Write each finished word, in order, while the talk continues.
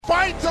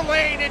the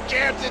lane and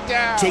jams it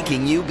down.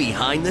 Taking you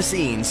behind the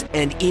scenes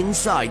and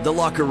inside the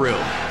locker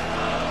room.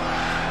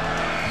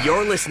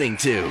 You're listening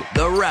to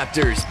the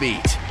Raptors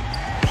Beat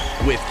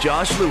with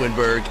Josh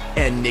Lewenberg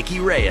and Nikki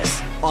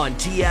Reyes on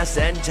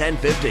TSN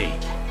 1050.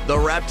 The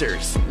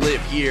Raptors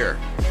live here.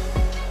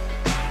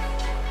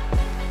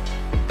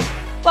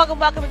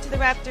 Welcome into the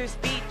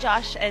Raptors Beat.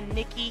 Josh and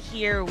Nikki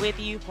here with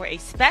you for a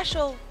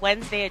special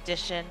Wednesday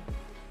edition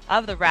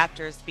of the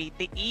Raptors Beat,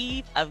 the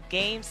eve of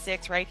Game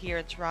 6 right here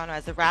in Toronto,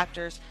 as the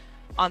Raptors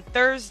on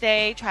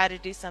Thursday try to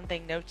do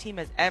something no team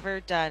has ever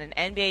done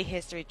in NBA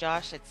history.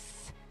 Josh,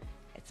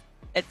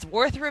 it's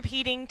worth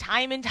repeating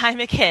time and time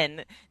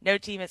again. No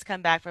team has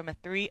come back from a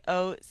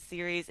 3-0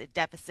 series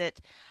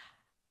deficit.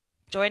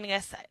 Joining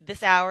us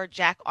this hour,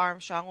 Jack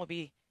Armstrong will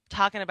be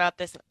talking about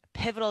this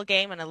pivotal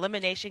game, an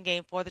elimination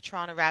game for the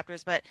Toronto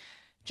Raptors. But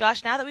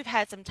Josh, now that we've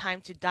had some time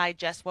to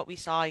digest what we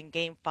saw in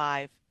Game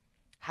 5,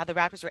 how the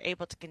Raptors were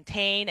able to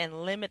contain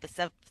and limit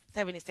the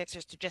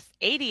 76ers to just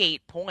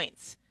 88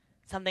 points,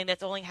 something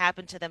that's only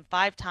happened to them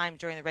 5 times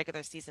during the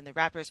regular season. The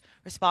Raptors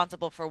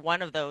responsible for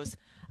one of those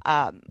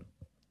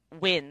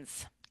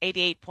wins,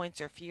 88 points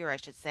or fewer, I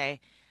should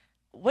say.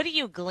 What do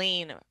you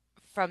glean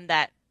from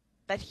that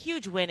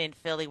huge win in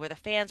Philly where the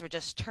fans were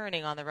just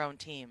turning on their own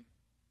team?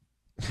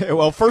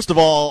 Well, first of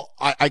all,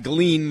 I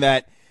glean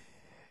that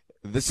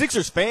the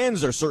Sixers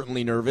fans are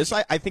certainly nervous.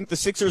 I think the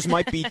Sixers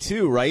might be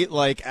too, right?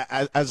 Like,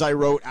 as I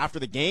wrote after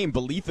the game,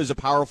 belief is a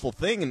powerful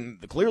thing,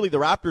 and clearly the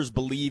Raptors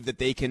believe that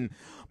they can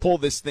pull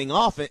this thing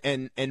off,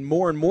 and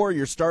more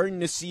you're starting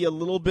to see a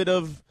little bit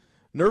of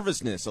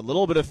nervousness, a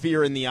little bit of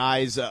fear in the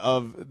eyes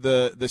of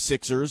the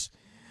Sixers.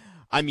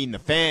 I mean, the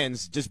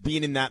fans just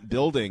being in that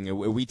building.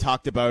 We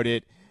talked about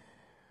it.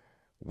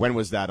 When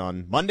was that,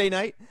 on Monday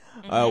night?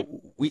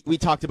 Mm-hmm. We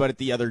talked about it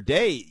the other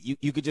day.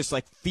 You could just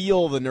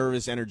feel the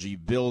nervous energy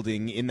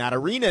building in that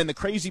arena. And the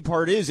crazy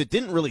part is it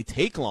didn't really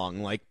take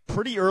long.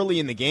 Pretty early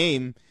in the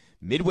game,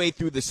 midway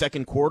through the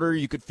second quarter,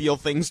 you could feel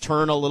things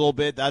turn a little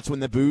bit. That's when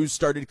the boos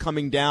started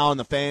coming down.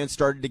 The fans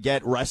started to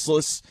get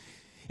restless.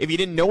 If you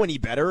didn't know any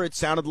better, it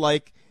sounded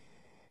like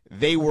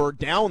they were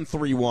down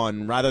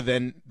 3-1 rather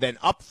than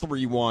up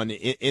 3-1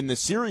 in the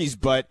series.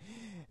 But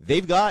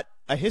they've got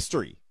a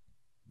history.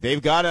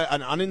 They've got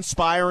an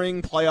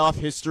uninspiring playoff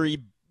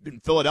history in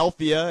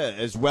Philadelphia,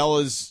 as well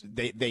as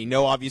they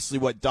know obviously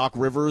what Doc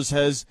Rivers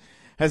has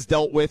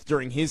dealt with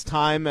during his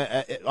time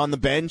on the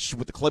bench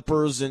with the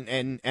Clippers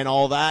and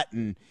all that,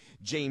 and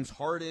James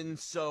Harden.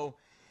 So,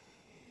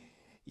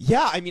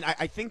 yeah, I mean,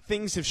 I think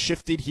things have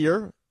shifted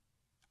here.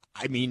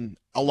 I mean,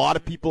 a lot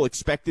of people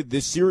expected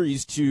this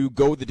series to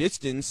go the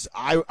distance.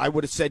 I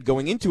would have said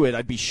going into it,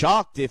 I'd be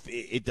shocked if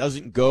it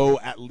doesn't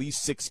go at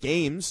least 6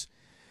 games.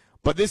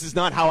 But this is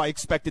not how I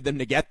expected them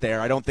to get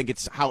there. I don't think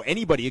it's how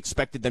anybody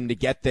expected them to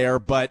get there.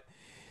 But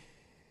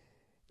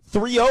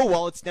 3-0,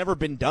 while it's never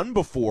been done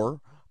before,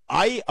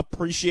 I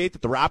appreciate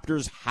that the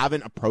Raptors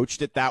haven't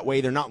approached it that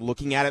way. They're not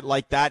looking at it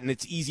like that, and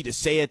it's easy to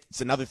say it. It's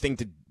another thing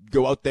to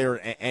go out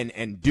there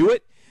and do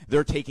it.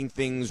 They're taking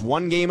things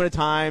one game at a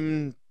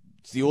time.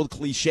 It's the old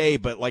cliche,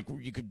 but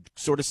you could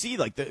sort of see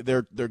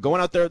they're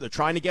going out there, they're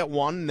trying to get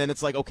one, and then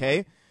it's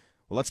okay,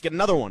 well, let's get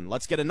another one.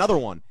 Let's get another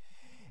one.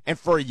 And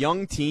for a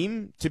young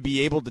team to be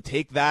able to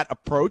take that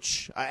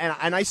approach,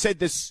 and I said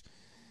this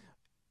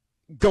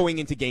going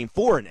into Game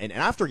 4 and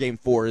after Game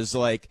 4 is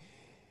I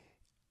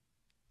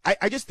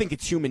just think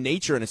it's human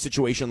nature in a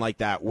situation like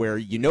that where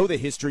you know the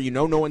history,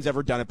 no one's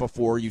ever done it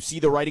before, you see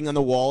the writing on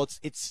the wall.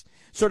 It's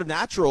sort of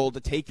natural to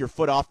take your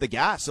foot off the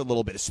gas a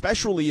little bit,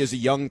 especially as a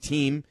young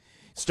team.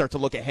 Start to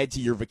look ahead to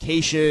your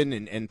vacation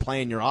and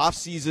plan your off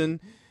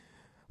season.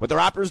 But the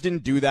Raptors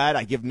didn't do that.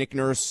 I give Nick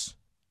Nurse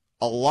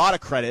a lot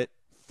of credit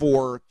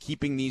for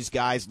keeping these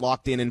guys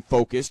locked in and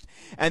focused.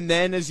 And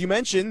then, as you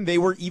mentioned, they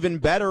were even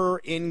better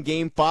in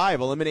Game 5,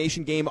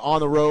 elimination game on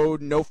the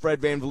road, no Fred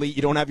VanVleet,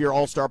 you don't have your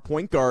all-star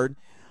point guard.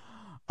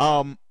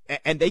 And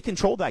they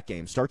controlled that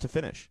game, start to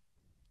finish.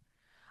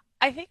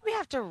 I think we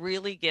have to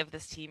really give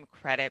this team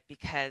credit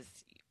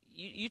because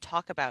you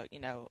talk about,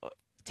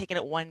 taking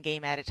it one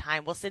game at a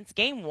time. Well, since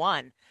Game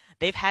 1,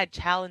 they've had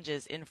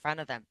challenges in front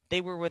of them.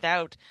 They were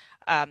without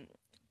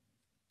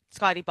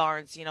Scotty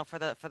Barnes, for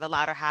the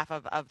latter half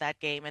of that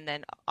game, and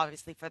then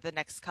obviously for the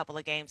next couple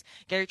of games,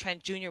 Gary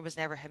Trent Jr. was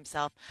never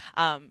himself,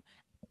 and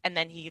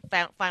then he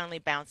finally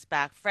bounced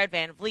back. Fred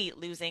VanVleet,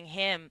 losing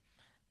him,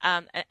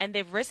 and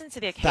they've risen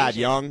to the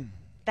occasion.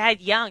 Thad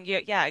Young,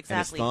 yeah,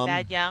 exactly.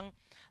 Thad Young,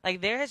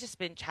 there has just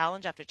been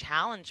challenge after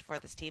challenge for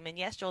this team, and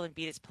yes, Joel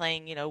Embiid is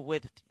playing,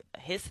 with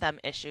his thumb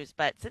issues,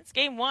 but since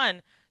Game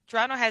 1,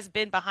 Toronto has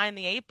been behind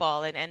the 8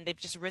 ball, and they've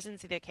just risen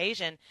to the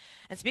occasion.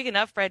 And speaking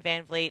of Fred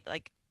VanVleet,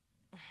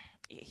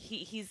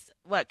 he's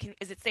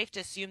is it safe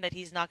to assume that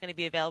he's not going to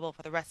be available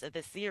for the rest of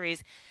this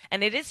series?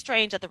 And it is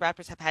strange that the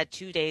Raptors have had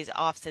 2 days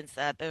off since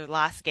their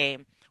last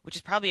game, which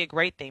is probably a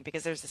great thing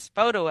because there's this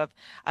photo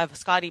of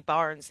Scotty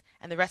Barnes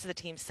and the rest of the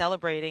team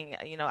celebrating,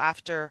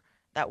 after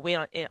that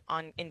win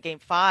in Game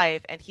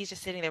 5, and he's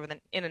just sitting there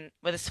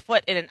with his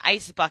foot in an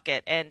ice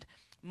bucket. And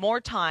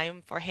more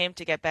time for him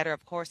to get better,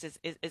 of course, is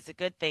a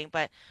good thing.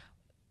 But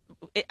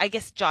I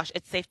guess, Josh,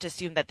 it's safe to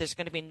assume that there's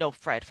going to be no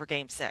Fred for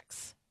Game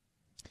 6.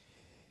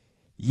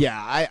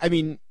 Yeah, I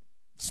mean,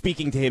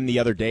 speaking to him the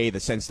other day, the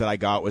sense that I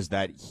got was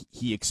that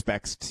he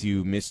expects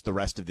to miss the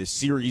rest of this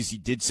series. He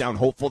did sound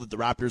hopeful that the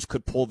Raptors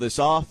could pull this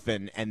off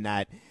and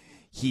that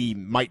he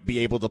might be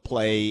able to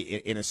play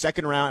in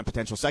a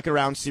potential second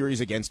round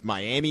series against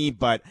Miami.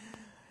 But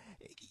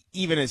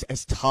even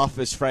as tough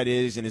as Fred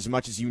is and as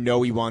much as he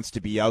wants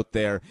to be out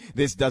there,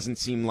 this doesn't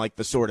seem like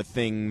the sort of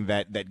thing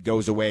that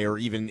goes away or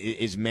even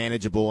is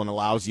manageable and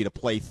allows you to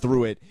play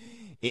through it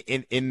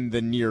in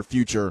the near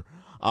future.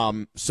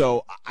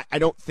 So I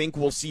don't think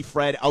we'll see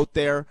Fred out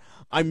there.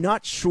 I'm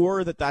not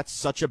sure that that's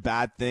such a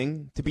bad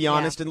thing, to be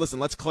honest. And listen,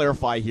 let's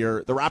clarify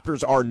here. The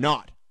Raptors are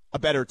not a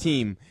better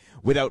team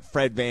without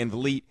Fred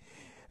VanVleet.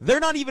 They're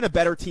not even a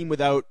better team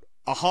without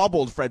a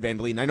hobbled Fred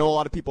VanVleet. And I know a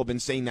lot of people have been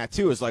saying that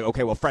too. It's like,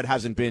 okay, well, Fred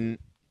hasn't been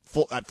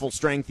at full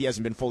strength. He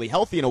hasn't been fully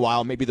healthy in a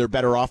while. Maybe they're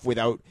better off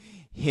without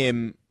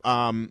him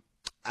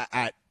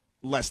at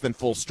less than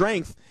full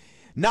strength.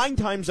 9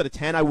 times out of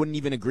 10, I wouldn't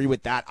even agree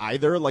with that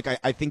either. Like,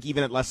 I think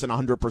even at less than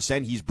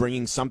 100%, he's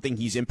bringing something.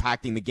 He's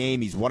impacting the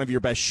game. He's one of your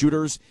best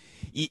shooters,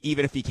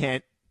 even if he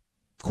can't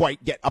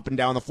quite get up and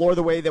down the floor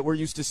the way that we're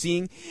used to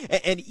seeing.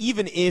 And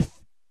even if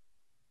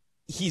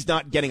he's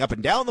not getting up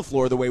and down the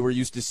floor the way we're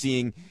used to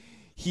seeing,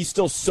 he's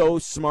still so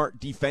smart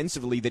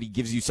defensively that he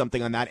gives you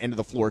something on that end of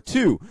the floor,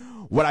 too.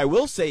 What I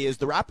will say is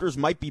the Raptors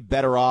might be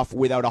better off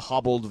without a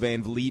hobbled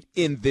VanVleet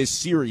in this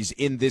series,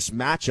 in this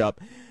matchup.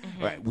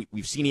 Mm-hmm.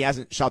 We've seen he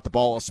hasn't shot the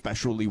ball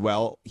especially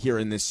well here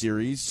in this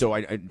series, so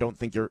I don't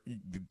think you've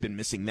been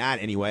missing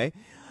that anyway.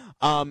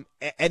 And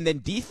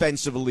then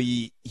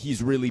defensively,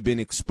 he's really been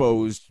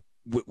exposed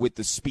with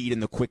the speed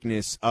and the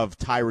quickness of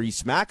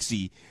Tyrese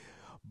Maxey.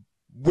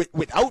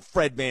 Without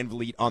Fred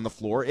VanVleet on the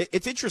floor,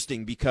 it's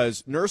interesting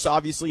because Nurse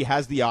obviously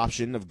has the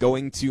option of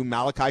going to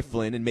Malachi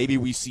Flynn, and maybe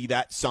we see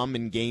that some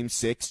in Game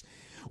 6.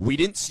 We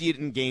didn't see it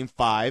in Game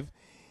 5.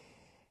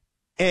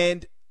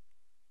 And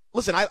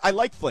listen, I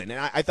like Flynn, and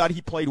I thought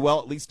he played well,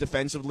 at least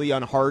defensively,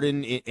 on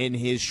Harden in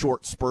his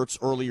short spurts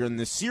earlier in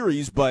this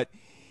series. But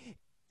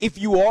if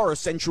you are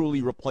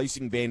essentially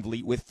replacing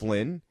VanVleet with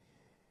Flynn,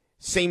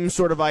 same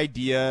sort of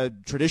idea,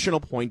 traditional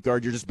point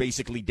guard, you're just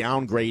basically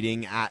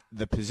downgrading at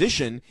the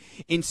position.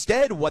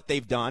 Instead, what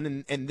they've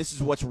done, and this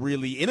is what's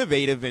really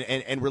innovative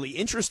and really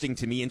interesting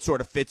to me and sort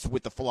of fits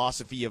with the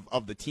philosophy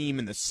of the team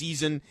and the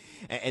season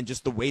and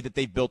just the way that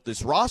they've built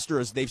this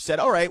roster, is they've said,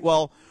 all right,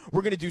 well,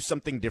 we're going to do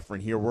something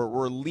different here.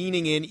 We're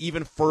leaning in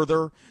even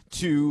further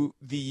to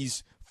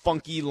these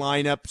funky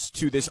lineups,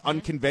 to this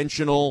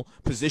unconventional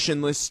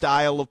positionless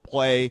style of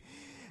play.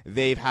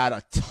 They've had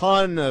a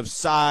ton of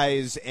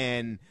size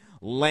and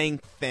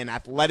length and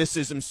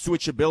athleticism,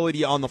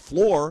 switchability on the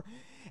floor.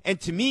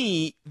 And to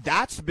me,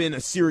 that's been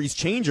a series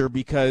changer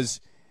because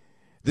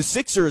the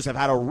Sixers have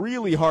had a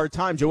really hard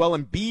time. Joel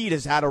Embiid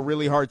has had a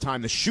really hard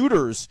time. The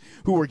shooters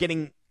who were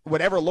getting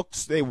whatever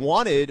looks they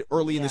wanted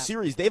early in the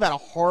series, they've had a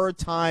hard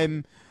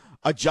time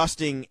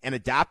adjusting and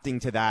adapting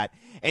to that.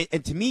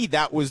 And to me,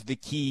 that was the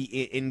key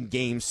in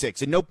Game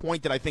 6. At no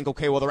point did I think,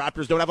 okay, well, the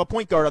Raptors don't have a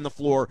point guard on the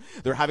floor.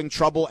 They're having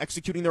trouble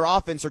executing their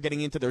offense or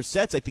getting into their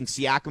sets. I think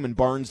Siakam and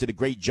Barnes did a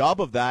great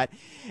job of that.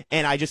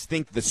 And I just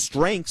think the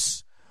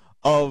strengths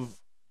of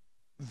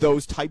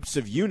those types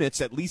of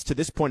units, at least to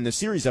this point in the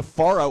series, have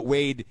far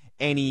outweighed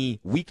any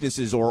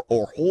weaknesses or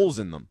holes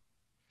in them.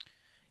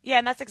 Yeah,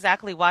 and that's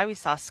exactly why we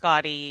saw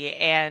Scotty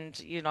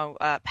and,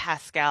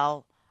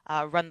 Pascal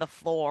run the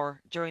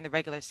floor during the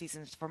regular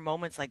seasons for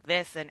moments like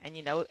this. And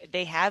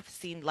they have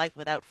seen life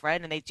without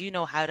Fred, and they do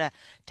know how to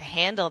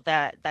handle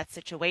that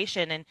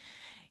situation. And,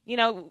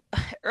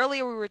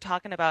 earlier we were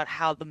talking about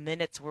how the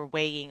minutes were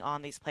weighing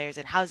on these players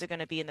and how's it going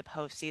to be in the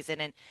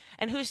postseason.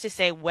 And who's to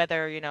say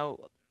whether,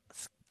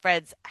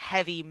 Fred's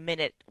heavy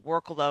minute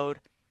workload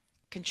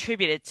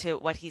contributed to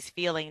what he's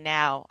feeling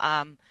now.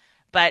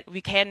 But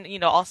we can,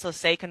 also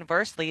say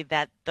conversely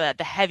that the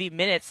heavy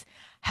minutes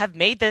have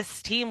made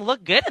this team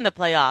look good in the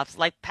playoffs.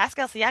 Like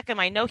Pascal Siakam,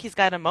 I know he's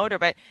got a motor,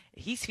 but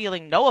he's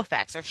feeling no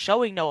effects, or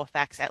showing no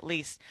effects at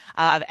least,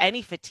 of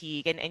any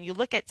fatigue. And you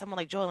look at someone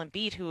like Joel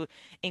Embiid, who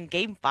in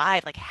Game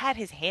 5 had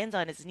his hands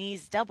on his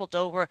knees, doubled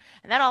over,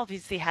 and that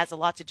obviously has a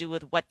lot to do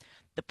with what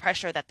the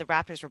pressure that the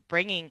Raptors were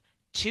bringing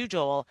to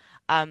Joel,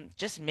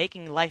 just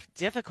making life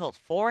difficult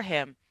for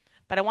him.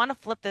 But I want to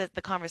flip the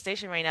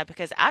conversation right now,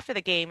 because after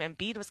the game,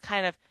 Embiid was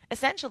kind of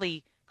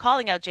essentially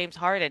calling out James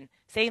Harden,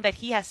 saying that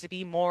he has to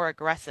be more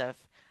aggressive.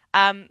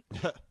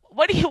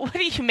 What do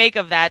you make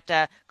of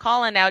that,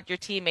 calling out your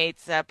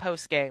teammates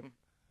post game?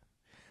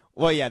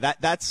 Well, yeah,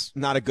 that's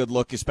not a good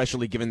look,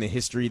 especially given the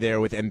history there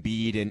with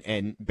Embiid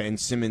and Ben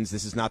Simmons.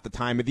 This is not the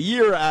time of the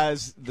year,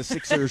 as the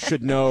Sixers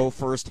should know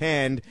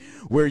firsthand,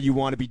 where you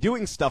want to be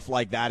doing stuff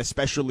like that,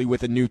 especially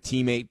with a new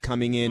teammate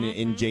coming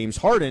in James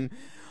Harden.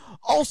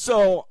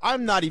 Also,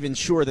 I'm not even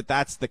sure that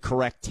that's the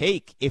correct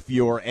take if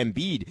you're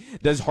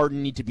Embiid. Does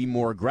Harden need to be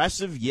more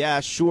aggressive? Yeah,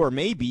 sure,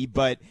 maybe,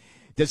 but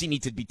does he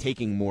need to be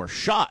taking more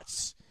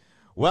shots?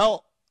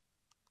 Well,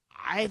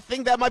 I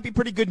think that might be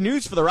pretty good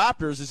news for the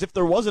Raptors, as if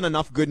there wasn't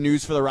enough good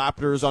news for the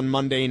Raptors on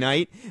Monday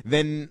night.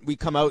 Then we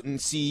come out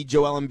and see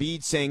Joel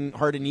Embiid saying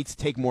Harden needs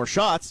to take more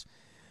shots.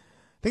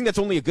 I think that's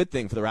only a good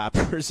thing for the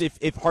Raptors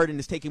if Harden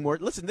is taking more.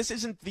 Listen, this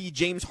isn't the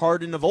James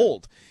Harden of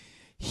old.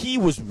 He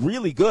was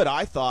really good,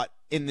 I thought,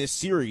 in this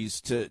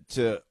series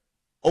to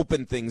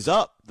open things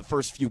up the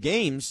first few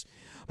games.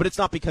 But it's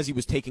not because he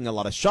was taking a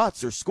lot of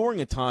shots or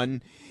scoring a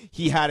ton.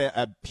 He had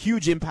a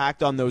huge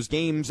impact on those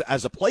games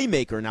as a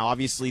playmaker. Now,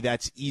 obviously,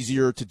 that's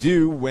easier to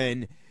do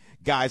when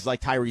guys like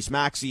Tyrese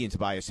Maxey and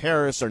Tobias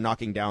Harris are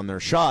knocking down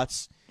their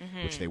shots,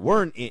 which they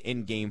weren't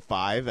in Game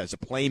 5. As a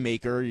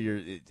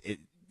playmaker,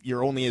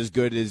 you're only as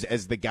good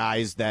as the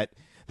guys that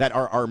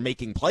are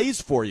making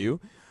plays for you.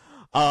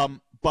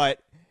 But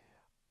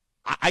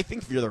I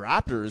think for the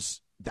Raptors,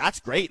 that's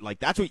great. Like,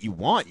 that's what you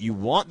want. You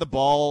want the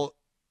ball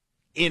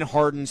in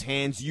Harden's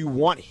hands. You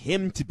want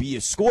him to be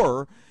a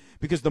scorer,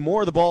 because the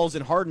more the ball's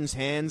in Harden's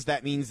hands,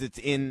 that means it's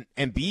in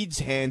Embiid's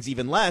hands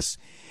even less.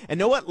 And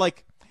know what?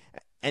 Like,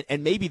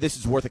 and maybe this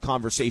is worth a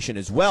conversation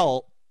as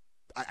well.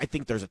 I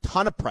think there's a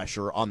ton of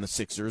pressure on the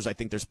Sixers. I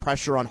think there's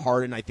pressure on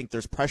Harden. I think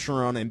there's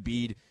pressure on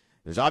Embiid.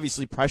 There's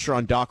obviously pressure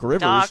on Doc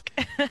Rivers.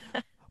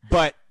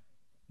 But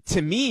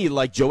to me,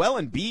 like,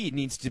 Joel Embiid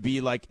needs to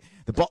be like,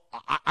 the ball.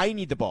 I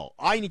need the ball.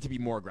 I need to be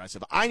more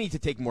aggressive. I need to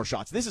take more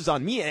shots. This is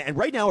on me. And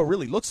right now, it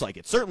really looks like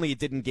it. Certainly, it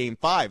did in Game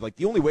 5. Like,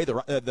 the only way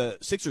the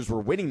Sixers were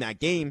winning that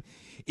game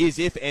is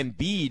if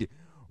Embiid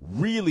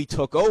really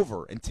took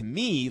over. And to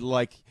me,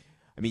 like,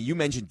 I mean, you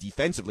mentioned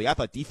defensively. I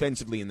thought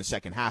defensively in the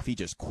second half, he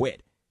just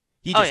quit.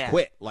 He just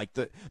quit. Like,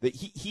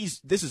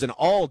 this is an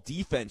all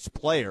defense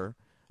player,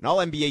 an all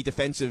NBA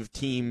defensive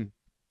team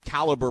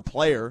caliber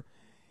player.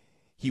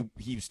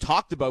 He's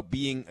talked about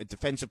being a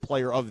defensive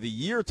player of the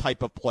year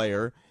type of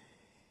player.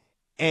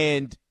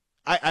 And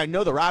I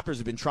know the Raptors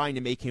have been trying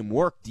to make him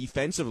work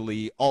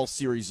defensively all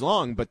series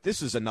long, but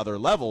this is another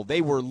level. They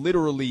were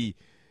literally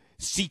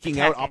seeking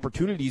out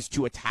opportunities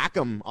to attack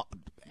him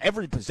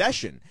every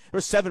possession. There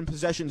were 7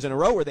 possessions in a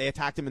row where they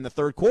attacked him in the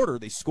third quarter.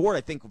 They scored,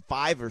 I think,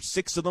 5 or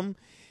 6 of them.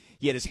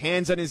 He had his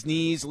hands on his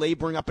knees,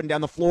 laboring up and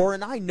down the floor,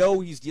 and I know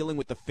he's dealing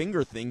with the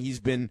finger thing.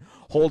 He's been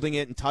holding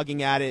it and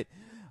tugging at it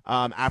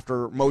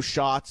after most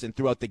shots and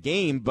throughout the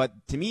game.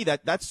 But to me,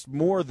 that's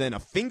more than a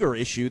finger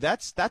issue.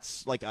 That's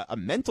like a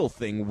mental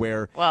thing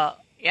where, well,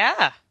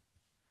 yeah,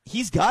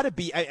 he's got to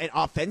be. And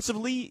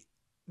offensively,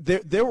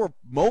 there were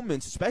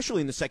moments,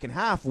 especially in the second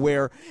half,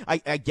 where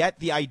I get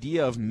the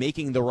idea of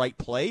making the right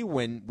play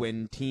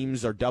when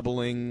teams are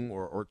doubling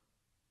or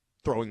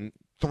throwing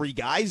 3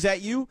 guys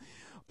at you.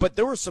 But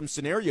there were some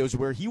scenarios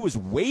where he was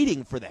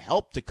waiting for the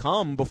help to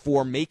come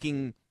before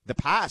making the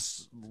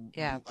pass.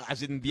 Yeah.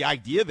 As in, the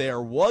idea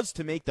there was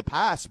to make the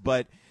pass.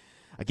 But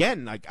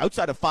again, like,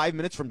 outside of 5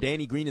 minutes from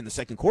Danny Green in the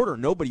second quarter,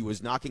 nobody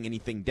was knocking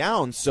anything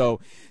down. So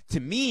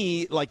to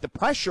me, like, the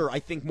pressure, I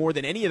think more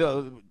than any of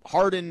the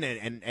Harden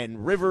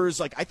and Rivers,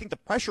 like, I think the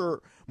pressure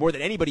more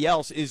than anybody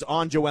else is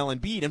on Joel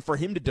Embiid. And for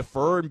him to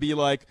defer and be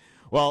like,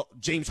 well,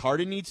 James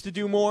Harden needs to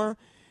do more.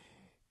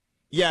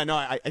 Yeah, no,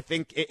 I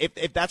think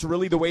if that's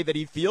really the way that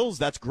he feels,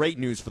 that's great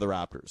news for the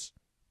Raptors.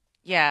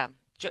 Yeah.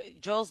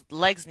 Joel's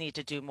legs need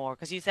to do more,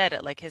 because you said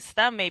it, like, his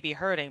thumb may be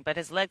hurting, but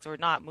his legs were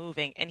not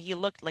moving, and he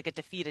looked like a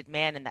defeated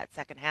man in that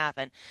second half.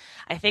 And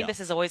I think this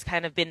has always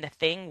kind of been the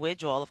thing with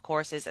Joel, of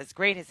course, is as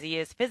great as he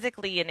is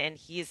physically, and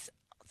he's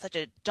such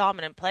a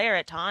dominant player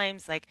at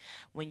times. Like,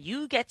 when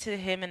you get to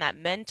him in that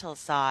mental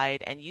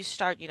side and you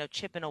start,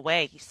 chipping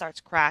away, he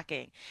starts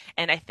cracking.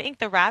 And I think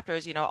the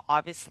Raptors,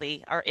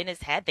 obviously are in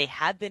his head. They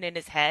have been in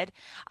his head.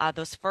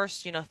 Those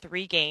first,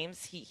 3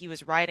 games, he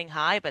was riding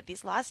high, but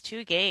these last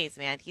 2 games,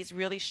 man, he's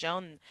really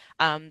shown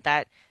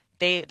that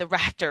the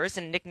Raptors,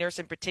 and Nick Nurse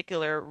in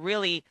particular,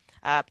 really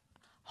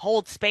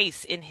hold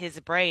space in his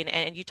brain.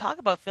 And you talk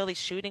about Philly's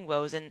shooting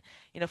woes, and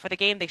for the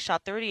game they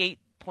shot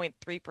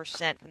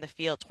 38.3% from the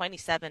field,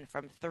 27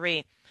 from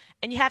 3,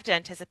 and you have to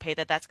anticipate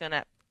that that's going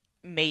to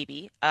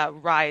maybe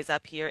rise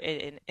up here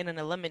in an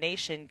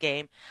elimination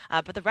game.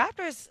 But the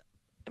Raptors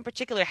in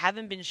particular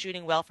haven't been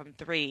shooting well from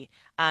 3,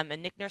 and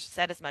Nick Nurse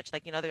said as much.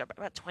 Like, they're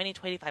about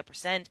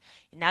 20-25%.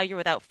 Now you're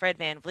without Fred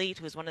VanVleet,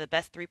 who's one of the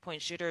best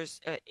 3-point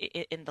shooters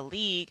in the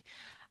league.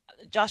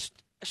 Josh,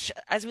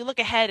 as we look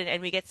ahead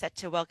and we get set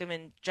to welcome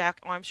in Jack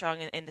Armstrong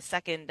in the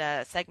second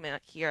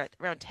segment here at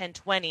around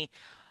 10:20,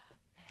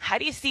 how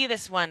do you see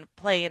this one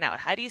playing out?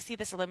 How do you see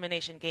this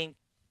elimination game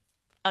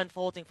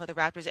unfolding for the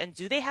Raptors? And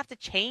do they have to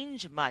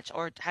change much,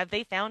 or have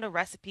they found a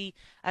recipe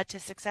to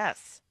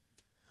success?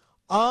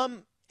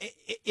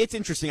 It's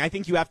interesting. I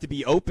think you have to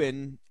be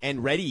open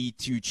and ready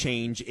to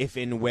change if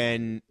and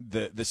when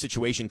the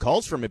situation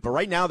calls from it. But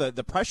right now,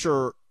 the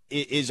pressure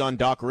is on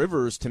Doc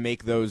Rivers to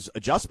make those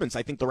adjustments.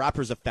 I think the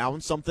Raptors have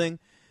found something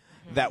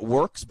that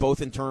works,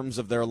 both in terms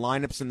of their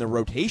lineups and their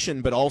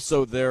rotation, but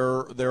also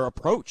their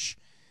approach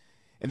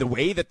and the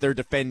way that they're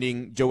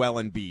defending Joel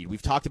Embiid.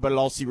 We've talked about it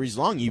all series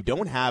long. You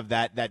don't have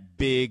that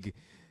big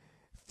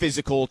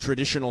physical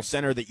traditional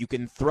center that you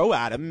can throw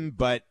at him,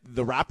 but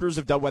the Raptors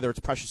have done, whether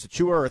it's Precious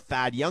Achiuwa or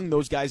Thad Young,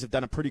 those guys have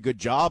done a pretty good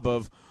job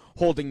of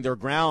holding their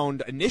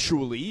ground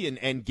initially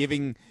and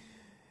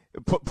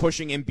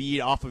pushing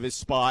Embiid off of his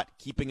spot,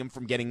 keeping him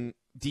from getting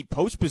deep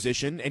post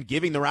position, and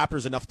giving the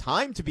Raptors enough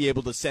time to be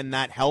able to send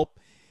that help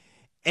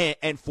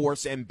and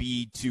force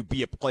Embiid to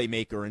be a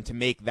playmaker and to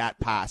make that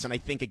pass. And I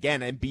think,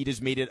 again, Embiid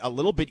has made it a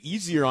little bit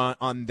easier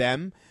on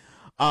them.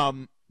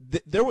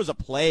 There was a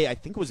play, I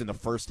think it was in the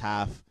first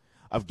half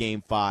of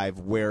Game 5,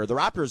 where the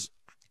Raptors,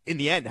 in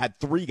the end, had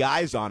 3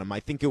 guys on him. I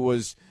think it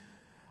was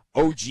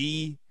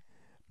OG,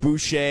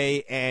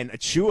 Boucher, and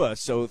Achua.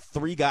 So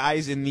 3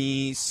 guys in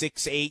the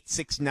 6'8",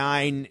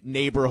 6'9"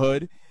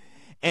 neighborhood.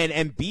 And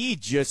Embiid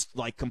just,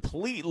 like,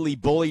 completely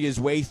bullied his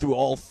way through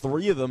all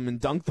 3 of them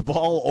and dunked the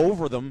ball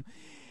over them.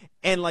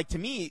 And, like, to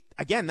me,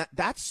 again,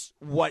 that's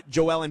what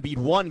Joel Embiid,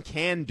 1,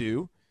 can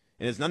do.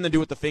 It has nothing to do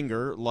with the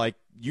finger. Like,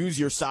 use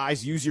your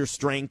size, use your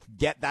strength,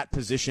 get that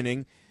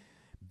positioning.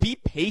 Be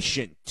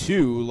patient,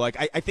 too. Like,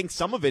 I think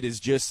some of it is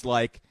just,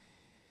 like,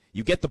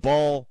 you get the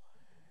ball.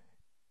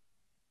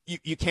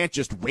 You can't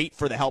just wait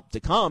for the help to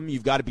come.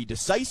 You've got to be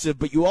decisive,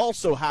 but you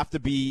also have to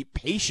be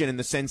patient in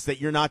the sense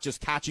that you're not just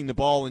catching the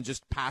ball and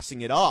just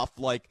passing it off.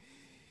 Like,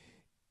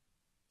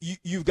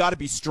 you've got to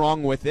be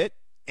strong with it,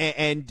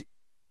 and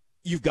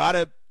you've got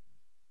to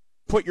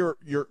put your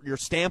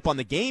stamp on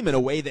the game in a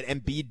way that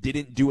Embiid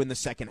didn't do in the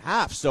second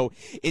half. So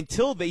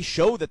until they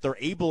show that they're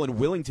able and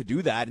willing to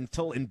do that,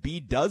 until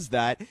Embiid does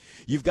that,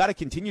 you've got to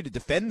continue to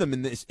defend them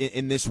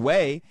in this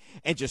way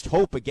and just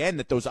hope, again,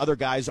 that those other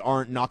guys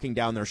aren't knocking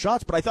down their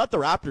shots. But I thought the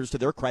Raptors, to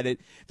their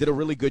credit, did a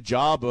really good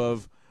job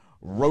of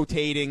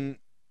rotating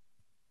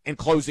and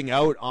closing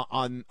out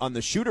on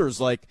the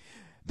shooters. Like,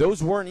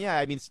 those weren't,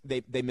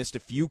 they missed a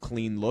few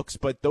clean looks,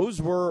 but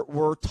those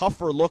were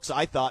tougher looks,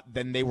 I thought,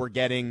 than they were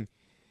getting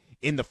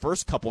in the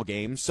first couple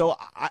games. So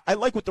I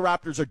like what the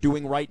Raptors are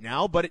doing right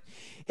now, but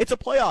it's a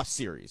playoff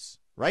series,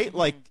 right? Mm-hmm.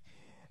 Like,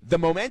 the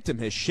momentum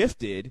has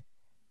shifted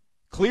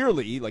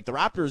clearly. Like, the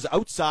Raptors,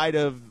 outside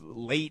of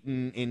late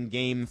in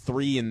Game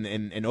 3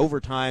 and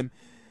overtime,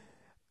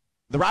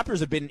 the Raptors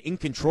have been in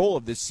control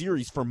of this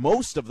series for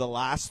most of the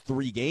last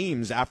 3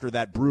 games after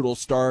that brutal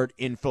start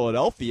in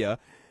Philadelphia.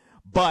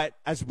 But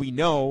as we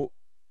know,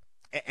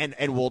 and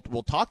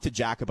we'll talk to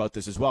Jack about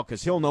this as well,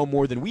 because he'll know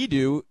more than we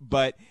do,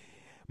 but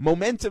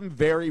momentum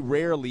very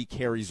rarely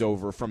carries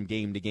over from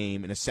game to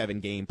game in a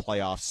 7-game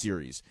playoff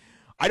series.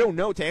 I don't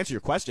know, to answer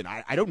your question,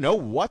 I don't know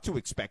what to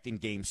expect in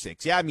Game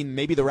 6. Yeah, I mean,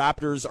 maybe the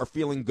Raptors are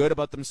feeling good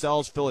about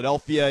themselves.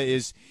 Philadelphia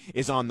is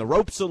on the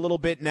ropes a little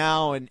bit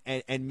now,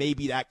 and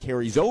maybe that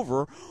carries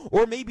over.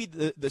 Or maybe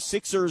the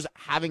Sixers,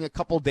 having a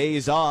couple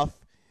days off,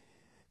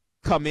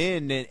 come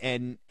in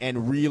and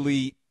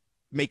really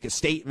make a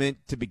statement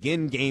to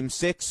begin Game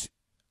 6.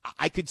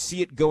 I could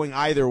see it going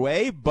either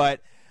way,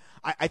 but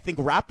I think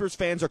Raptors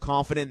fans are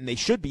confident, and they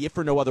should be, if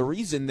for no other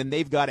reason than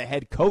they've got a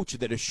head coach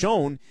that has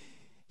shown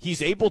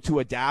he's able to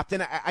adapt.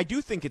 And I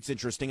do think it's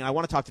interesting, and I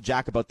want to talk to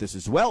Jack about this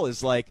as well,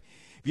 is like,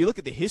 if you look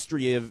at the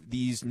history of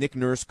these Nick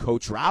Nurse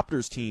coach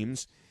Raptors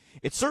teams,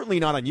 it's certainly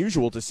not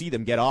unusual to see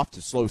them get off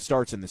to slow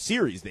starts in the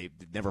series. They've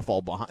never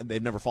fallen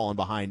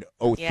behind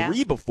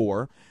 0-3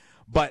 before,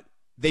 but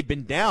they've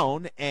been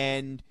down,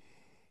 and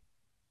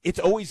it's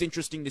always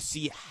interesting to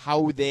see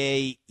how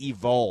they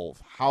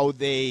evolve, how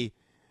they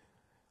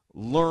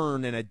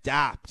learn and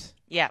adapt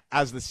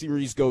as the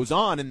series goes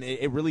on. And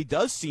it really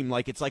does seem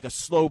like it's like a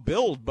slow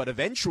build, but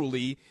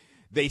eventually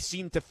they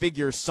seem to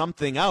figure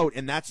something out,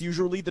 and that's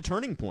usually the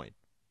turning point.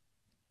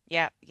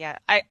 Yeah.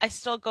 I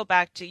still go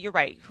back to, you're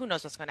right, who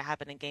knows what's going to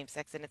happen in Game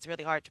 6, and it's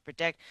really hard to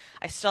predict.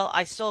 I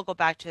still go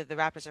back to the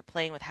Raptors are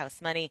playing with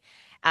house money.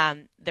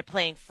 They're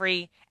playing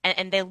free,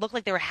 and they look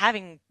like they were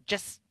having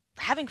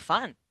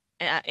fun.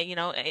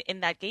 In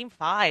that Game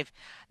 5,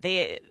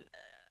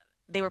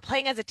 they were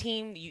playing as a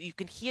team. You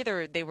can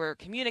hear they were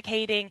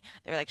communicating.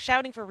 They were like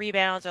shouting for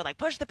rebounds. They're like,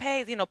 push the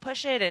pace,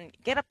 push it and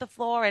get up the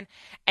floor.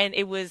 And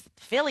it was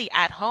Philly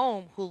at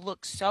home who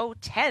looked so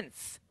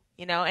tense,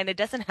 and it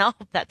doesn't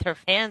help that their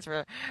fans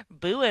were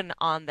booing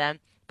on them.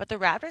 But the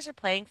Raptors are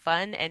playing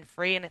fun and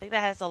free, and I think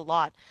that has a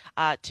lot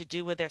to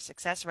do with their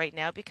success right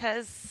now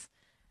because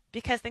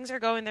things are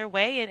going their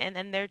way,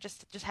 and they're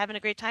just having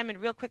a great time.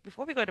 And real quick,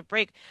 before we go to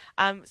break,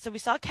 so we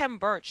saw Khem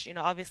Birch,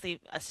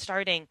 obviously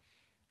starting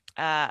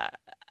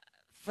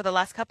for the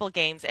last couple of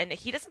games, and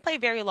he doesn't play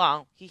very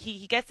long.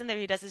 He gets in there,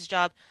 he does his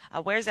job,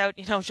 wears out,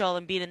 Joel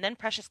Embiid, and then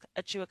Precious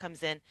Achiuwa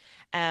comes in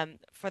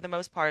for the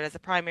most part as a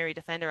primary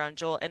defender on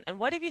Joel. And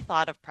what have you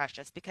thought of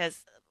Precious?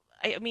 Because,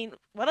 I mean,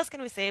 what else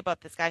can we say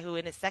about this guy who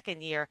in his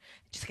second year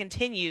just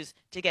continues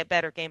to get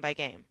better game by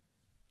game?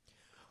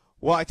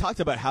 Well, I talked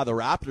about how the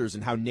Raptors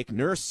and how Nick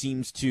Nurse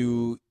seems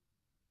to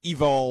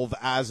evolve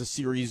as a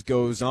series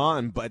goes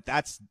on, but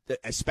that's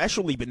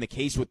especially been the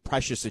case with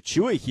Precious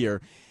Achiuwa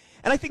here.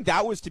 And I think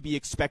that was to be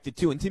expected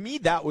too. And to me,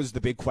 that was the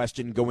big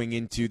question going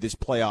into this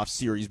playoff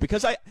series,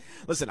 because I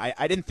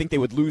didn't think they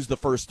would lose the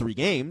first 3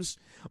 games,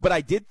 but I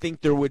did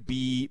think there would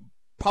be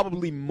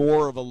probably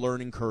more of a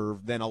learning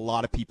curve than a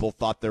lot of people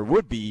thought there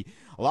would be.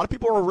 A lot of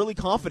people were really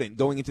confident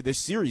going into this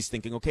series,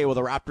 thinking, okay, well,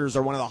 the Raptors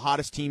are one of the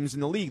hottest teams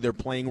in the league. They're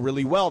playing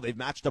really well. They've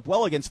matched up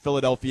well against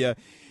Philadelphia.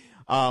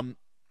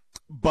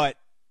 But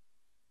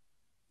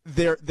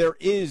there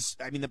is,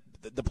 I mean,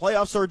 the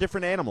playoffs are a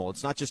different animal.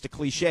 It's not just a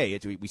cliche.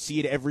 We see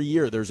it every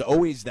year. There's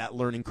always that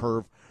learning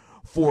curve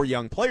for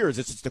young players.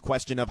 It's just a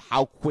question of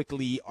how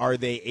quickly are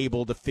they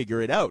able to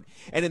figure it out.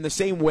 And in the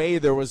same way,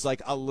 there was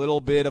like a little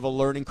bit of a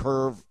learning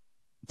curve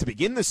to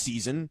begin the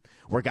season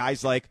where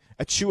guys like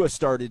Achua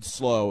started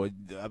slow.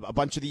 A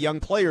bunch of the young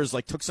players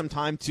like took some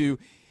time to,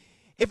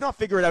 if not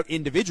figure it out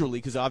individually,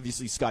 because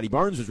obviously Scotty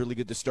Barnes was really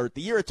good to start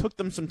the year, it took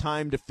them some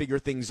time to figure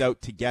things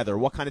out together.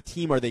 What kind of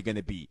team are they going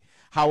to be?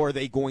 How are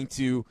they going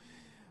to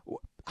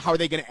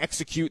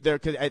execute their,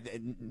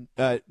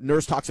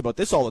 Nurse talks about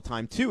this all the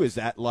time too, is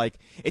that like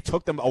it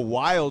took them a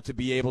while to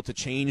be able to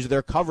change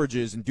their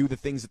coverages and do the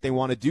things that they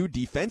want to do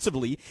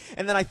defensively.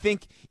 And then I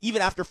think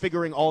even after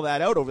figuring all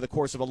that out over the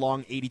course of a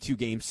long 82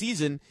 game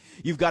season,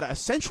 you've got to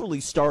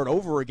essentially start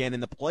over again in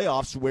the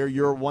playoffs where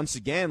you're once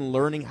again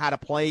learning how to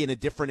play in a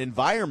different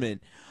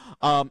environment.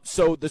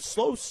 So the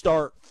slow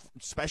start,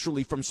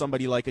 especially from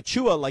somebody like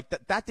Achua, like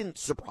that didn't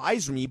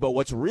surprise me, but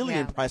what's really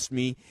impressed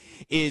me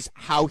is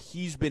how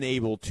he's been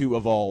able to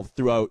evolve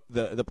throughout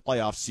the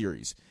playoff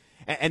series.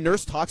 And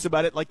Nurse talks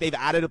about it like they've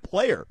added a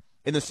player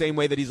in the same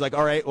way that he's like,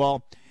 all right,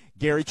 well,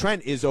 Gary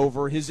Trent is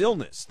over his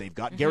illness. They've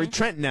got Gary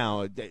Trent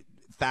now.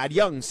 Thad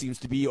Young seems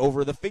to be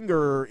over the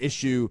finger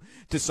issue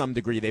to some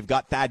degree. They've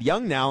got Thad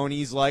Young now, and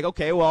he's like,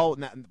 okay, well,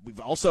 we've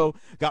also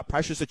got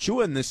Precious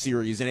Achua in this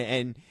series.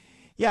 And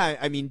yeah,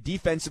 I mean,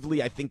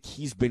 defensively, I think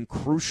he's been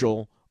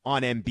crucial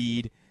on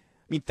Embiid. I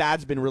mean,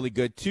 Thad's been really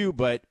good too,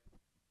 but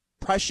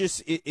Precious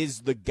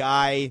is the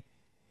guy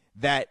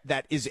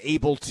that is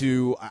able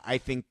to, I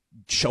think,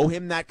 show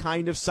him that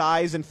kind of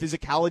size and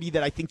physicality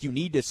that I think you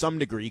need to some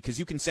degree, because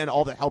you can send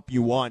all the help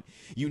you want.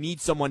 You need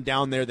someone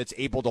down there that's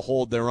able to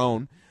hold their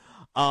own.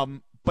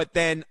 But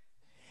then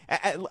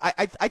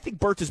I think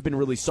Bert has been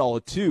really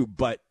solid too,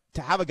 but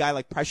to have a guy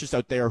like Precious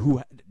out there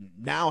who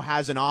now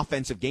has an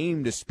offensive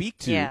game to speak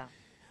to,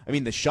 I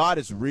mean, the shot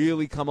has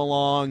really come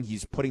along.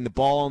 He's putting the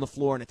ball on the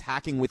floor and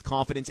attacking with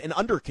confidence and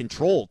under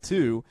control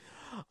too.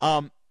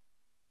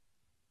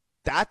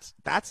 That's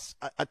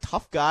a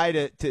tough guy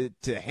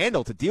to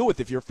handle, to deal with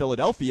if you're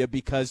Philadelphia,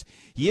 because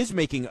he is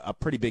making a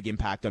pretty big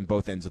impact on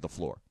both ends of the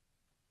floor.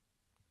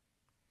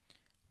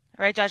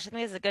 All right, Josh, I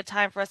think it's a good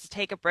time for us to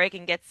take a break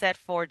and get set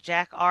for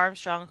Jack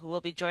Armstrong, who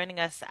will be joining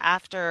us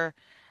after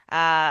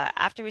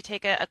we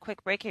take a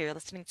quick break here. You're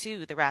listening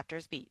to the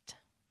Raptors Beat.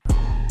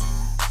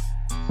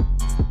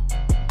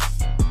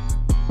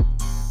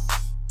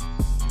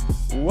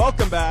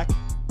 Welcome back.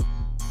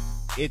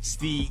 It's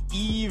the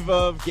eve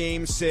of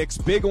Game 6.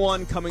 Big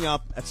one coming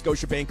up at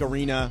Scotiabank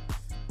Arena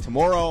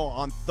tomorrow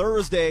on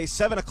Thursday,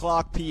 7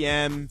 o'clock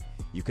p.m.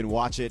 You can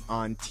watch it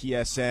on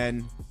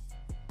TSN.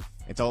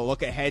 It's a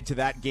look ahead to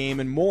that game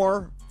and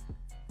more.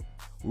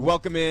 We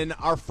welcome in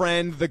our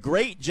friend, the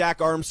great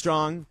Jack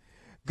Armstrong.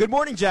 Good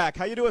morning, Jack.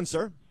 How you doing,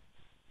 sir?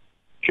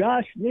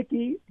 Josh,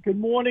 Nikki, good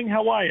morning.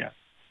 How are you?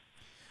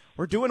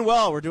 We're doing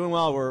well.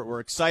 We're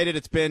excited.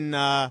 It's been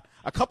a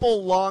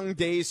couple long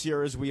days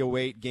here as we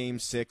await Game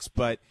 6,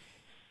 but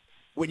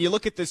when you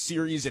look at this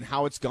series and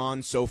how it's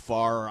gone so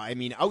far, I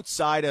mean,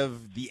 outside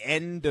of the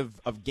end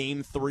of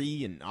Game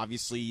 3 and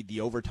obviously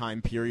the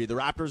overtime period, the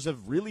Raptors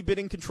have really been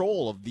in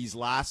control of these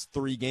last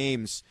 3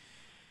 games.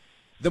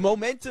 The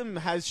momentum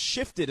has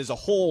shifted as a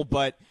whole,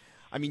 but,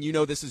 I mean, you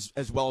know this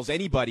as well as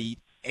anybody.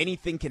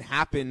 Anything can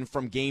happen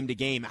from game to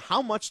game.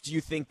 How much do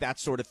you think that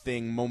sort of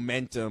thing,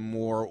 momentum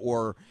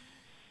or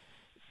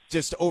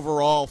just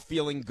overall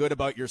feeling good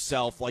about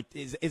yourself, like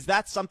is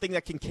that something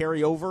that can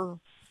carry over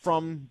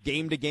from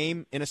game to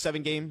game in a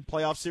 7-game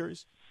playoff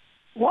series?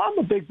 Well, I'm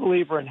a big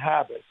believer in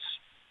habits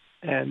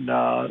and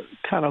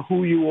kind of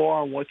who you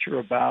are and what you're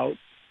about.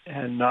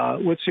 And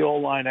what's the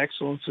old line?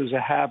 Excellence is a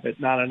habit,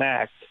 not an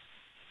act.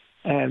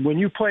 And when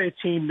you play a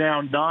team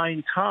now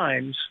 9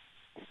 times,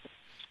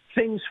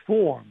 things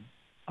form.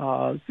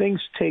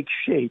 Things take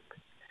shape.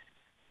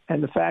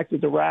 And the fact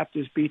that the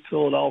Raptors beat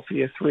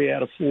Philadelphia 3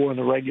 out of 4 in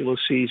the regular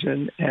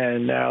season,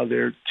 and now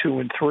they're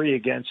 2-3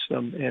 against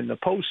them in the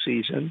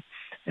postseason.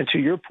 And to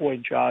your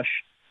point, Josh,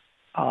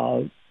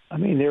 I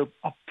mean, they're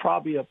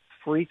probably a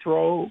free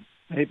throw,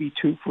 maybe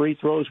 2 free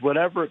throws,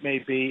 whatever it may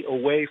be,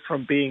 away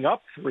from being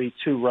up 3-2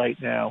 right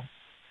now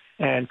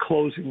and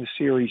closing the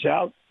series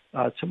out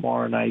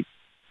tomorrow night.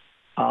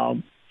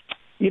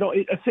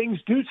 Things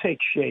do take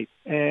shape,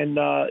 and,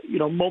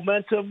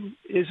 momentum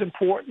is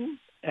important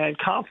and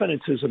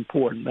confidence is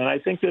important. And I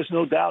think there's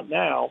no doubt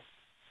now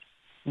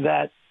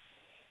that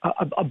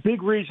a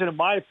big reason, in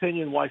my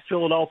opinion, why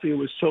Philadelphia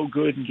was so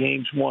good in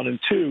games 1 and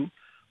 2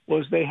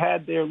 was they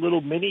had their little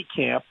mini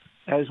camp,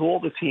 as all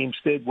the teams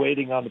did,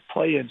 waiting on the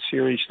play-in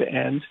series to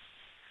end.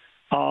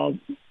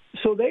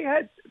 So they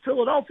had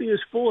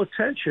Philadelphia's full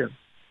attention.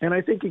 And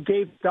I think it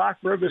gave Doc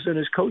Rivers and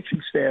his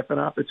coaching staff an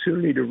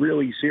opportunity to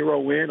really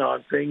zero in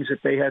on things that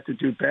they had to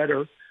do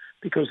better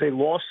because they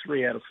lost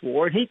 3 out of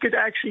 4. And he could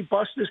actually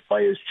bust his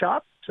players'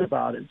 chops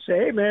about it and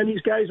say, hey, man,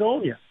 these guys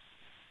own you.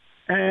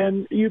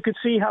 And you could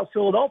see how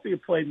Philadelphia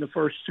played in the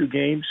first 2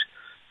 games.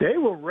 They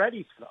were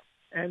ready for them.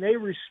 and they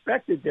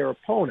respected their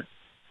opponent.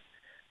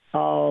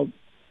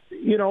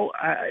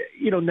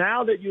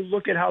 Now that you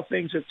look at how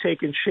things have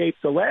taken shape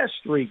the last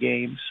 3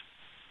 games,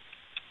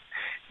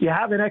 you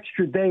have an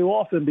extra day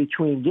off in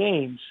between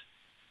games.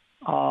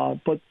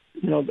 But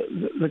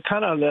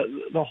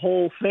the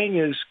whole thing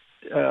is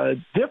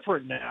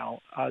different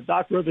now.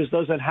 Doc Rivers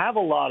doesn't have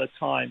a lot of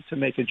time to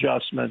make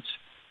adjustments,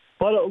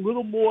 but a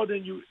little more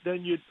than you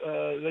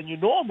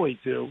normally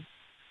do.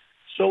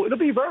 So it'll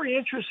be very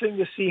interesting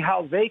to see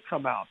how they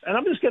come out. And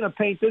I'm just going to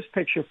paint this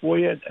picture for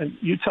you, and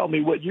you tell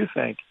me what you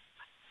think.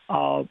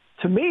 To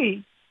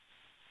me,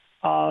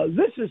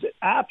 this is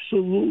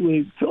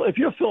absolutely, if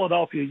you're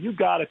Philadelphia, you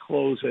got to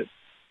close it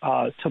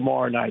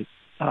tomorrow night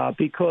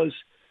because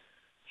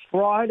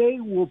Friday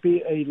will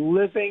be a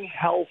living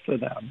hell for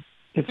them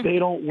if they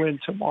don't win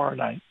tomorrow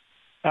night.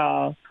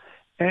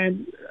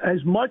 And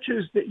as much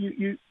as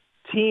you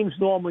teams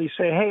normally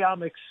say, hey,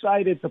 I'm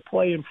excited to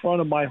play in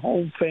front of my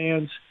home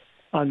fans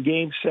on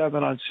Game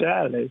 7 on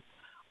Saturday,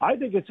 I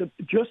think it's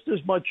just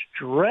as much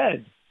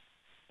dread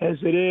as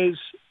it is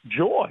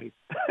joy.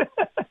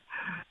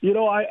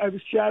 I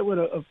was chatting with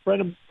a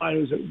friend of mine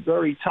who's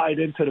very tied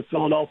into the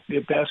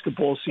Philadelphia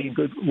basketball scene,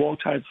 good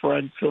longtime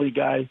friend, Philly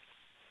guy,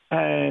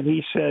 and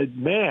he said,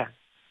 "Man,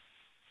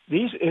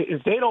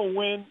 if they don't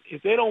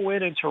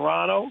win in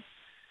Toronto,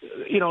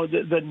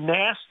 the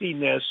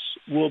nastiness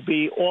will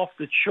be off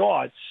the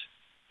charts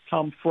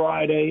come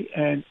Friday,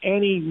 and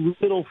any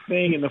little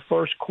thing in the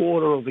first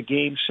quarter of the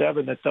Game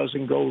 7 that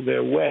doesn't go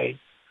their way,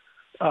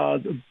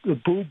 the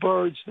Boo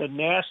Birds, the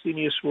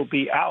nastiness will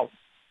be out."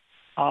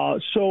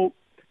 So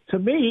to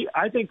me,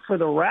 I think for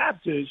the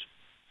Raptors,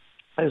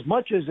 as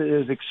much as it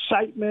is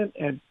excitement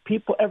and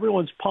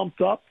everyone's pumped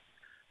up,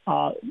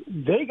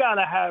 they got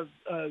to have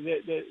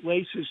the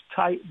laces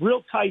tight,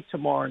 real tight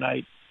tomorrow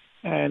night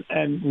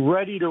and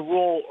ready to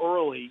roll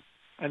early.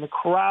 And the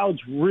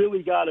crowd's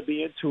really got to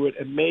be into it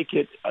and make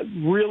it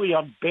really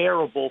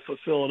unbearable for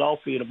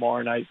Philadelphia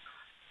tomorrow night,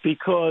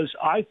 because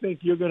I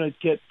think you're going to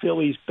get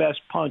Philly's best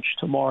punch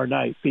tomorrow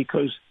night,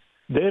 because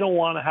they don't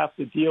want to have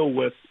to deal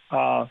with,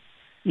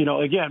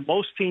 again,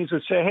 most teams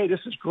would say, hey,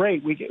 this is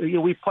great.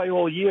 We play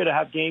all year to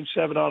have Game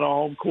 7 on our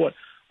home court.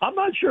 I'm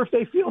not sure if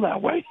they feel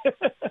that way.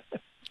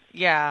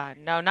 Yeah,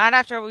 no, not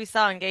after what we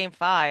saw in Game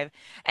 5.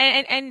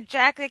 And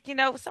Jack,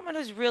 someone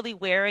who's really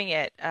wearing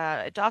it,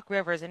 Doc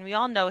Rivers, and we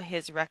all know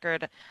his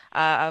record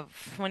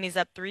of when he's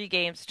up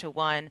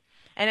 3-1.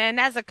 And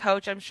as a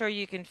coach, I'm sure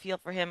you can feel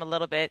for him a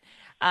little bit.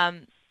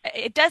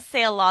 It does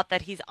say a lot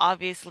that he's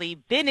obviously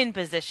been in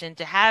position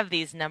to have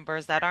these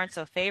numbers that aren't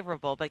so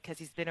favorable because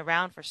he's been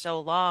around for so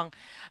long.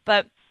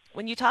 But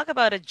when you talk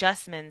about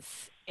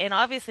adjustments, and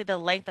obviously the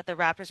length that the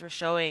Raptors were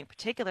showing,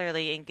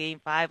 particularly in Game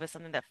 5, was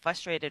something that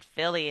frustrated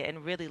Philly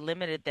and really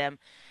limited them.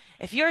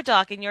 If you're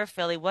Doc and you're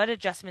Philly, what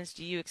adjustments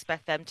do you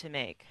expect them to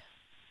make?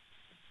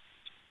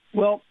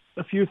 Well,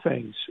 a few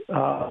things.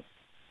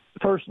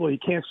 First of all, you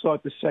can't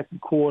start the second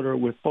quarter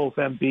with both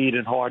Embiid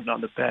and Harden on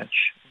the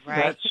bench.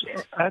 Right.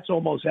 That's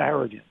almost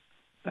arrogant.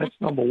 That's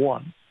number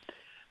one.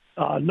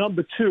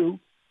 Number two,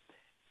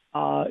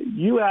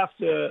 you have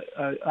to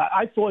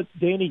I thought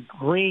Danny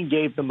Green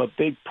gave them a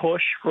big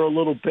push for a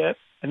little bit,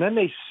 and then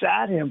they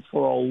sat him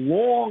for a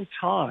long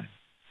time.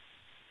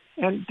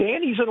 And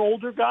Danny's an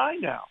older guy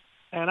now.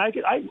 And I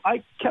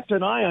kept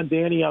an eye on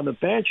Danny on the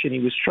bench, and he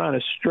was trying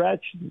to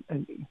stretch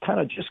and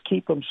kind of just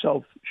keep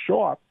himself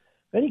sharp.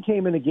 Then he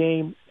came in the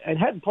game and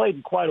hadn't played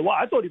in quite a while.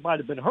 I thought he might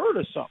have been hurt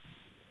or something.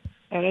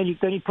 And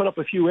then he put up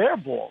a few air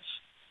balls.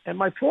 And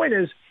my point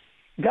is,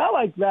 a guy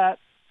like that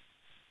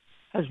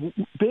has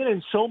been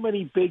in so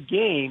many big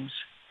games.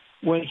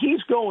 When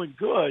he's going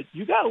good,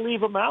 you got to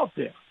leave him out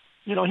there.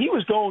 He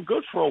was going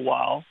good for a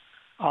while.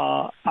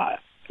 I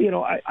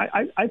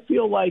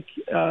feel like,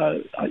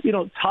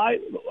 Ty,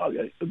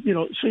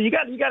 so you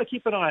got to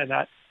keep an eye on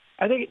that.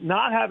 I think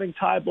not having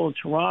Tybalt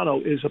in Toronto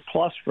is a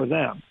plus for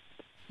them,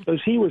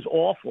 because he was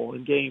awful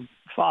in Game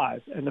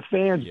 5, and the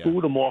fans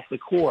booed him off the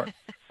court.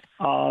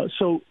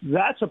 So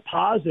that's a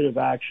positive,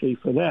 actually,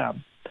 for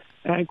them.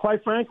 And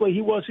quite frankly,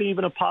 he wasn't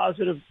even a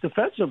positive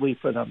defensively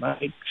for them.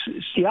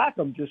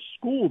 Siakam just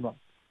schooled them.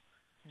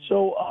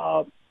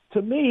 So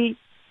to me,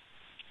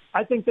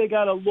 I think they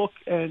got to look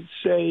and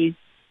say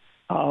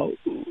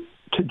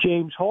to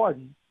James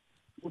Harden,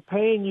 we're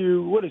paying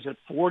you,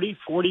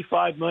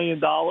 $45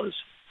 million?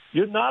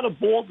 You're not a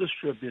ball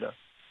distributor.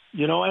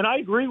 And I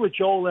agree with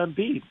Joel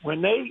Embiid.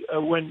 When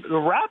the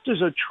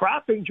Raptors are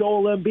trapping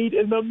Joel Embiid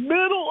in the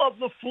middle of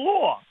the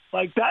floor,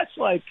 that's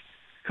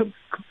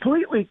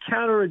completely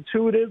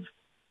counterintuitive.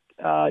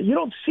 You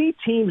don't see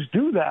teams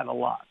do that a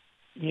lot,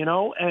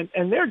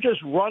 and they're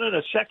just running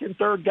a second,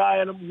 third guy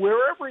at him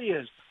wherever he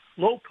is,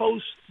 low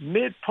post,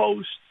 mid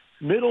post,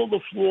 middle of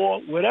the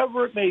floor,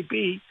 whatever it may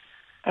be.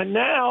 And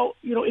now,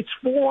 it's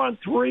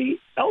 4-on-3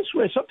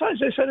 elsewhere. Sometimes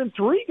they send in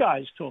 3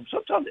 guys to him.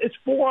 Sometimes it's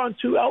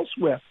 4-on-2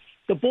 elsewhere.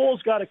 The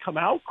ball's got to come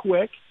out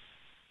quick,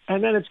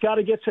 and then it's got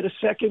to get to the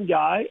second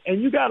guy,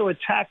 and you got to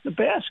attack the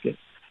basket.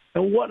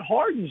 And what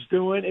Harden's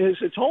doing is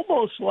it's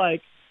almost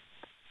like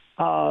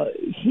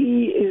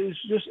he is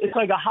just, it's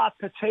like a hot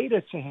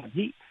potato to him.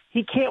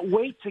 He can't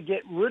wait to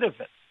get rid of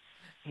it,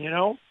 you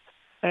know?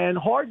 And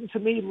Harden, to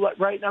me,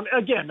 right now,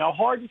 again, now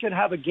Harden can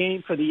have a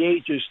game for the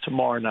ages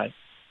tomorrow night.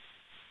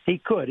 He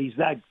could. He's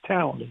that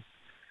talented.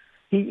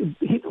 He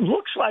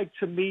looks like,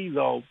 to me,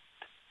 though,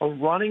 a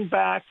running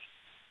back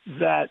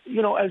that,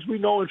 you know, as we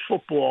know in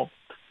football,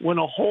 when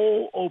a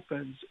hole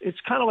opens, it's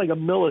kind of like a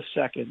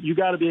millisecond. You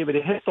got to be able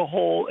to hit the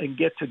hole and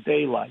get to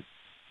daylight.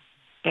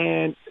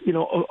 And, you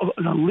know,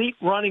 an elite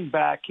running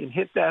back can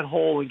hit that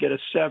hole and get a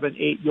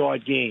 7-8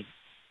 yard gain.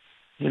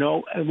 You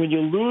know, and when you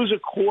lose a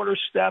quarter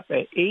step,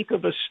 an eighth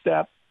of a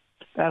step,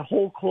 that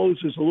hole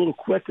closes a little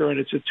quicker and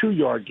it's a 2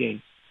 yard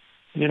gain.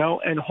 You know,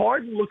 and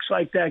Harden looks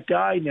like that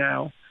guy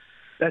now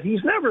that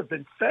he's never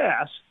been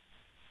fast,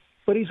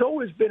 but he's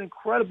always been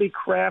incredibly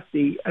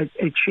crafty at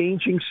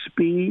changing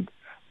speed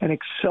and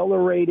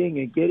accelerating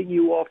and getting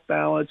you off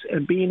balance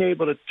and being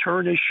able to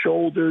turn his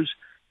shoulders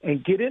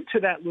and get into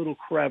that little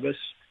crevice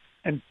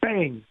and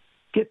bang,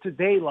 get to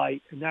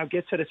daylight and now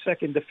get to the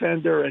second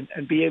defender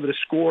and be able to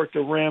score at the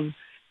rim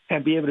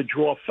and be able to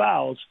draw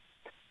fouls.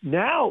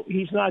 Now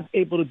he's not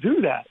able to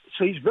do that.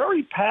 So he's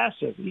very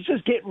passive. He's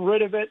just getting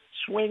rid of it,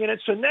 swinging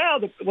it. So now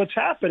what's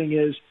happening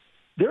is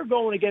they're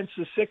going against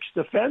the sixth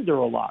defender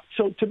a lot.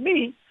 So to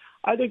me,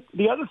 I think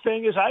the other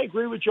thing is I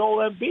agree with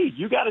Joel Embiid.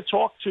 You got to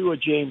talk to a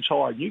James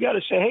Harden. You got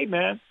to say, hey,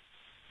 man,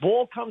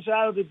 ball comes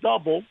out of the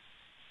double.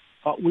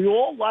 We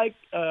all like,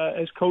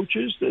 as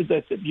coaches,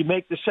 that you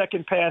make the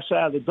second pass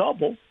out of the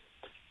double.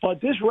 But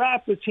this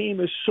Raptor team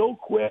is so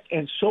quick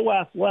and so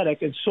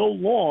athletic and so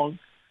long,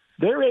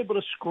 they're able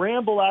to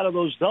scramble out of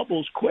those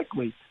doubles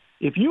quickly.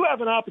 If you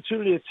have an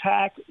opportunity to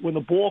attack when the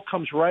ball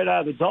comes right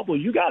out of the double,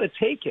 you got to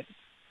take it.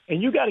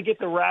 And you got to get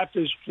the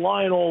Raptors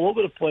flying all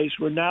over the place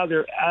where now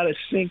they're out of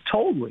sync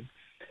totally.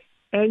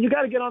 And you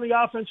got to get on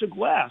the offensive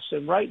glass.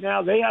 And right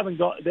now they haven't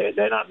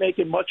they're not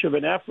making much of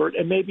an effort.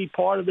 And maybe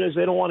part of it is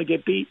they don't want to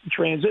get beat in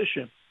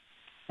transition.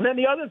 And then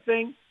the other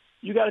thing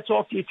you got to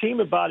talk to your team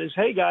about is,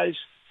 hey, guys,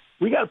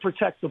 we got to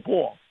protect the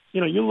ball.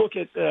 You know, you look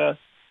at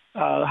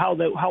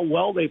how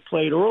well they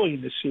played early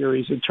in the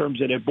series in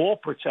terms of their ball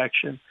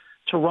protection.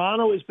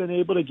 Toronto has been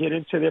able to get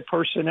into their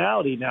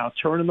personality now,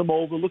 turning them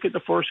over. Look at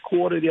the first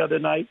quarter the other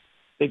night.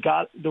 They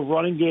got the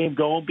running game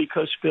going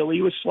because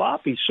Philly was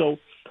sloppy. So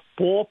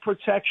ball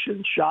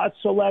protection, shot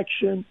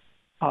selection,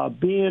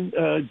 being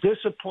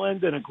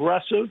disciplined and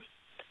aggressive.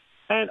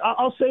 And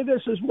I'll say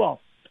this as well.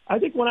 I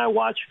think when I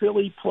watch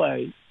Philly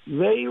play,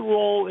 they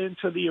roll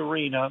into the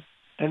arena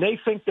and they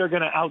think they're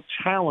going to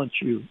out-talent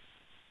you.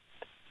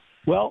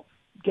 Well,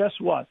 guess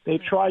what?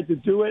 They've tried to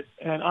do it,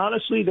 and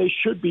honestly, they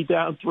should be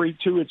down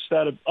 3-2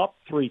 instead of up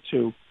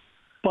 3-2.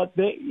 But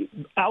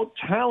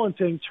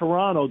out-talenting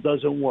Toronto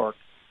doesn't work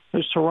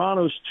because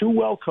Toronto's too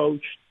well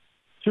coached,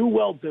 too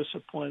well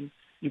disciplined.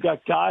 You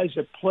got guys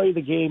that play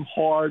the game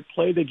hard,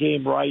 play the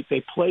game right.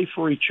 They play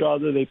for each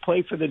other. They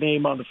play for the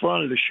name on the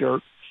front of the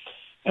shirt.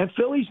 And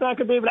Philly's not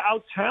going to be able to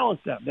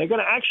out-talent them. They're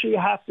going to actually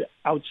have to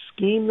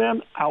out-scheme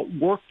them,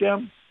 outwork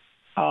them,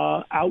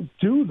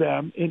 outdo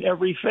them in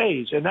every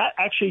phase. And that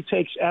actually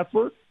takes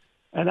effort,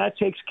 and that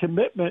takes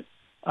commitment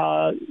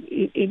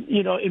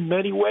in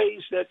many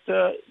ways that,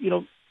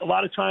 a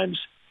lot of times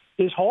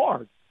is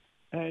hard.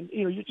 And,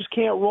 you just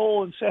can't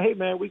roll and say, hey,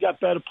 man, we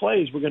got better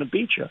plays. We're going to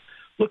beat you.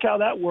 Look how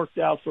that worked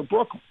out for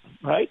Brooklyn,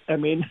 right? I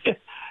mean,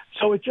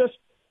 so it just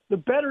 – the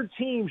better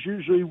teams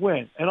usually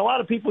win. And a lot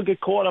of people get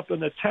caught up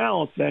in the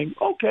talent thing.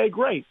 Okay,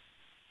 great.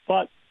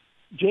 But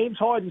James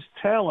Harden's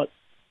talent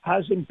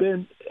hasn't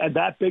been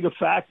that big a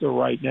factor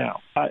right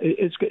now.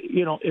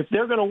 If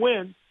they're going to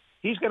win,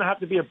 he's going to have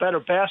to be a better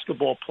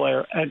basketball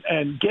player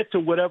and get to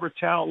whatever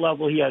talent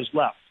level he has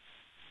left.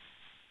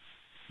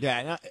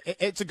 Yeah,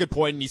 it's a good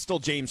point, and he's still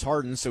James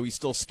Harden, so he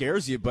still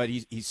scares you, but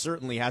he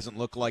certainly hasn't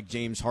looked like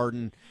James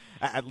Harden,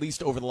 at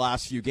least over the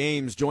last few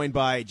games. Joined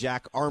by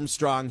Jack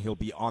Armstrong. He'll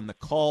be on the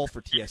call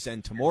for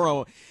TSN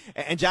tomorrow.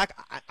 And, Jack,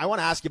 I want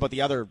to ask you about the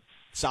other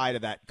side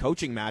of that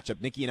coaching matchup.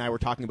 Nikki and I were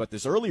talking about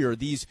this earlier.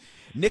 These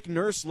Nick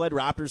Nurse-led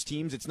Raptors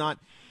teams, it's not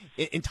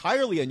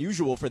entirely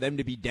unusual for them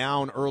to be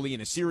down early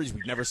in a series.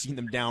 We've never seen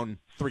them down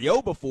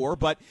 3-0 before,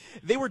 but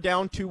they were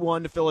down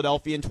 2-1 to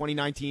Philadelphia in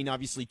 2019,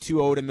 obviously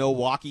 2-0 to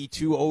Milwaukee,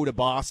 2-0 to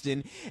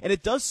Boston. And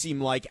it does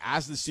seem like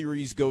as the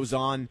series goes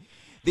on,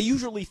 they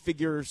usually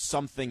figure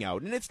something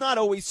out. And it's not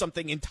always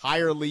something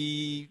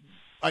entirely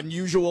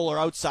unusual or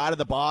outside of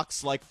the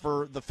box. Like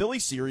for the Philly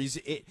series,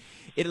 it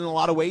in a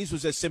lot of ways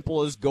was as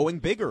simple as going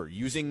bigger,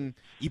 using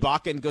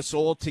Ibaka and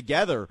Gasol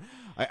together.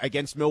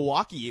 Against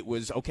Milwaukee, it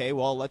was, okay,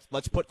 well,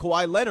 let's put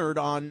Kawhi Leonard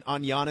on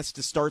Giannis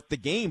to start the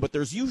game, but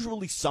there's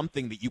usually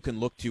something that you can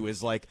look to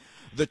as like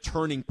the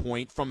turning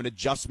point from an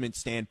adjustment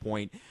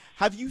standpoint.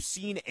 Have you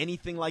seen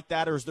anything like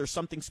that, or is there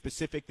something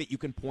specific that you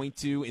can point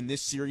to in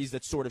this series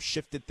that sort of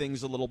shifted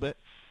things a little bit?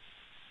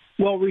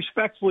 Well,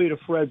 respectfully to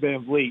Fred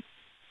VanVleet,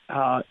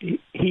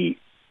 he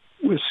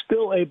was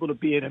still able to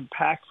be an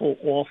impactful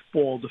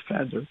off-ball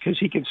defender because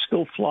he can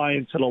still fly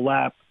into the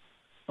lap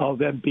of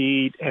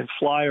Embiid and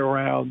fly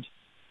around.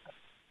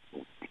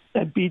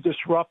 and be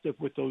disruptive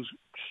with those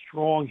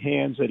strong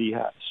hands that he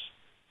has.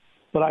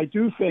 But I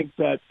do think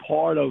that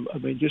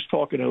just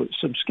talking to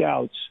some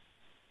scouts,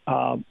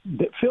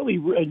 that Philly,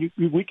 and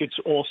we could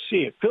all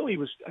see it, Philly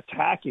was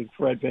attacking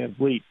Fred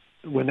VanVleet.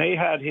 When they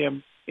had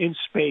him in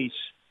space,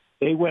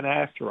 they went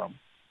after him.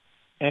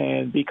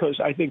 And because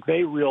I think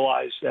they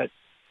realized that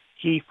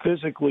he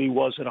physically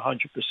wasn't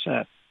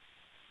 100%.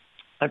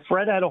 And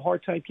Fred had a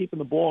hard time keeping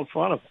the ball in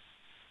front of him.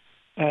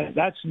 And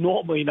that's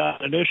normally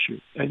not an issue.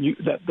 And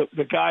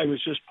the guy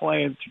was just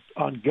playing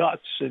on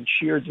guts and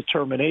sheer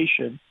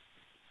determination,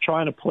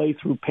 trying to play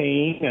through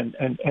pain,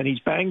 and he's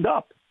banged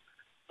up.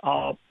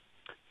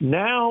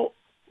 Now,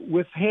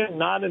 with him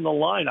not in the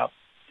lineup,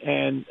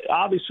 and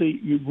obviously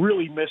you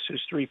really miss his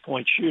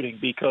three-point shooting,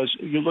 because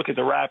you look at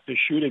the Raptors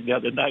shooting the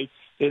other night,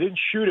 they didn't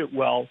shoot it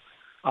well,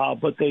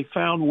 but they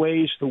found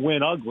ways to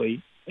win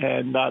ugly,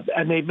 and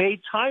they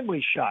made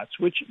timely shots,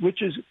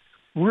 which is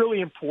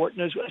really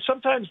important.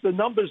 Sometimes the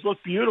numbers look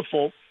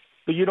beautiful,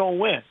 but you don't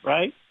win,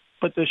 right?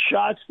 But the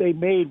shots they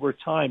made were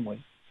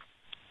timely.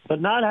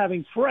 But not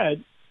having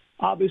Fred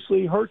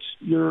obviously hurts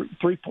your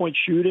three-point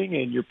shooting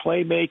and your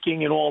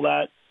playmaking and all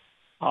that.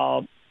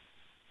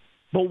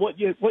 But what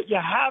you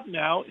have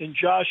now, and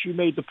Josh, you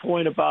made the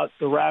point about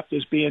the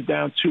Raptors being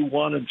down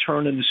 2-1 and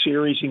turning the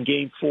series in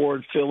Game 4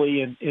 in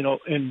Philly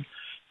in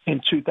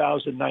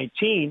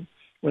 2019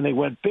 when they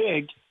went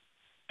big.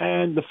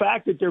 And the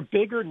fact that they're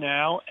bigger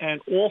now,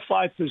 and all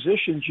five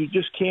positions you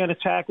just can't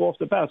attack off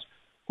the bounce.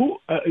 Who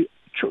are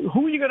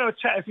you going to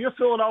attack? If you're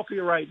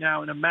Philadelphia right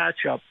now in a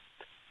matchup,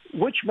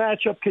 which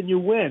matchup can you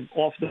win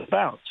off the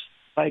bounce?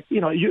 Like,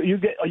 are you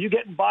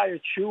getting by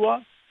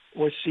Achua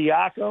or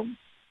Siakam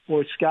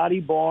or Scotty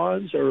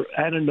Barnes or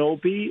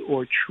Anunoby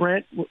or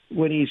Trent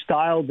when he's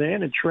dialed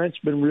in, and Trent's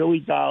been really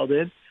dialed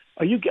in?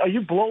 Are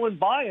you blowing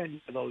by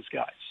any of those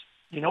guys?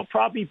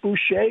 Probably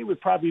Boucher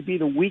would probably be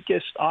the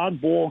weakest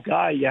on-ball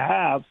guy you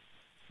have,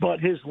 but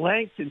his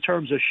length in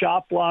terms of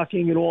shot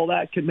blocking and all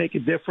that can make a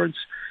difference,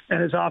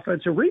 and his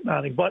offensive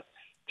rebounding. But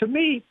to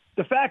me,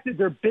 the fact that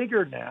they're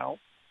bigger now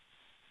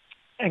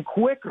and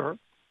quicker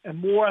and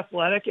more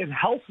athletic and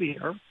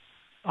healthier,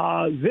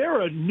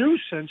 they're a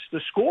nuisance to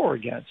score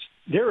against.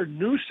 They're a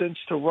nuisance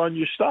to run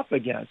your stuff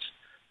against.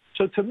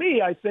 So to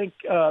me, I think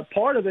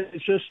part of it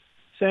is just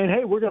saying,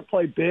 hey, we're going to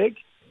play big.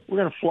 We're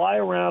going to fly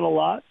around a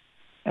lot.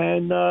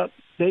 And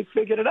they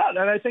figured it out.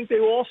 And I think they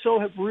also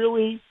have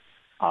really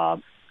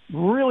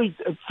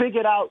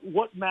figured out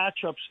what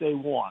matchups they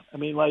want. I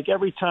mean, like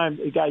every time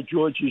a guy,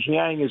 Georges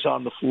Yang, is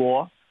on the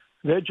floor,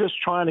 they're just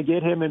trying to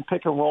get him in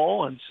pick and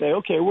roll and say,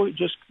 okay, we're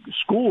just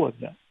schooling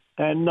them.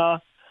 And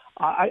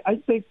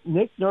I think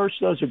Nick Nurse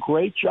does a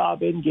great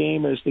job in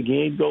game as the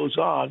game goes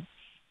on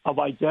of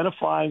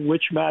identifying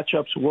which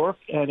matchups work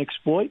and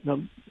exploiting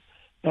them.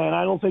 And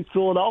I don't think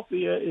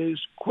Philadelphia is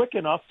quick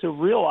enough to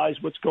realize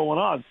what's going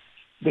on.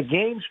 The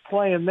game's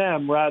playing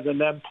them rather than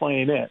them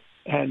playing it.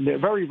 And they're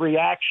very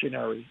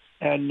reactionary.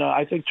 And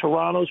I think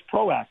Toronto's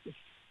proactive.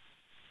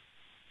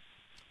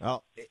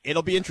 Well,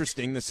 it'll be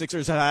interesting. The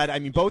Sixers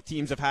both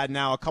teams have had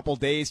now a couple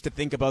days to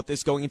think about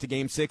this going into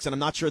Game 6, and I'm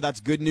not sure that's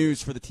good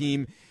news for the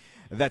team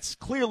that's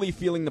clearly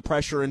feeling the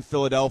pressure in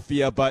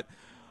Philadelphia, but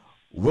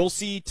we'll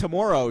see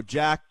tomorrow.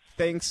 Jack,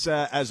 thanks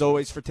as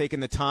always for taking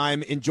the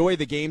time. Enjoy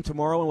the game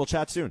tomorrow, and we'll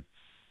chat soon.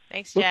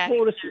 Thanks, Jack.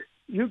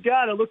 You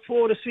got to look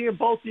forward to seeing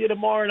both of you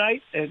tomorrow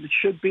night, and it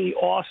should be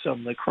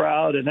awesome. The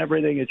crowd and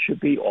everything, it should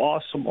be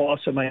awesome. I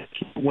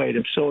can't wait.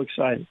 I'm so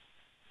excited.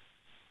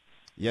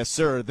 Yes,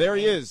 sir. There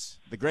he is,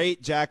 the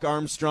great Jack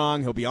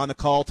Armstrong. He'll be on the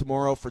call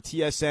tomorrow for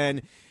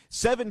TSN.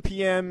 7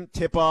 p.m.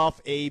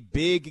 tip-off, a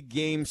big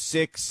Game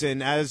 6.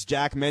 And as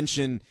Jack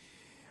mentioned,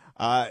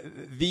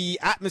 the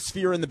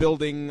atmosphere in the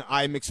building,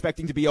 I'm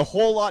expecting to be a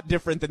whole lot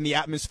different than the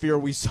atmosphere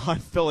we saw in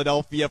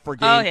Philadelphia for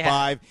Game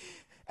 5.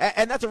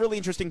 And that's a really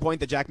interesting point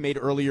that Jack made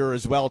earlier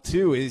as well,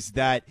 too, is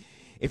that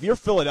if you're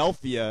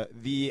Philadelphia,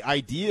 the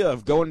idea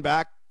of going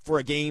back for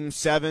a Game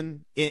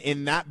 7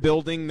 in that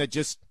building that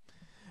just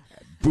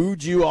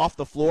booed you off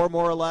the floor,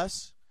 more or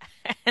less.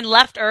 And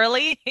left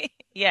early.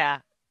 Yeah.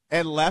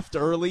 And left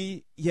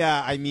early.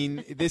 Yeah, I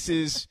mean, this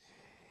is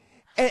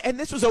 – and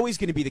this was always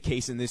going to be the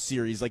case in this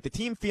series. Like, the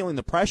team feeling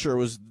the pressure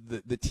was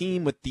the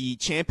team with the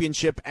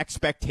championship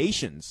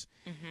expectations.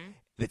 Mm-hmm.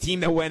 The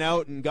team that went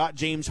out and got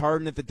James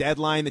Harden at the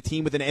deadline, the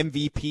team with an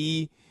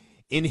MVP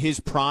in his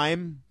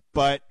prime,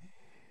 but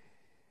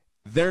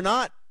they're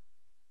not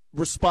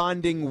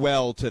responding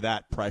well to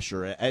that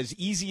pressure. As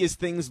easy as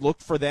things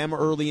looked for them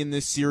early in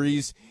this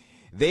series,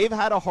 they've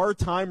had a hard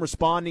time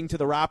responding to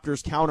the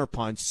Raptors'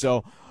 counterpunch.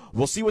 So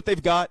we'll see what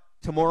they've got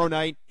tomorrow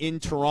night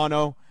in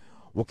Toronto.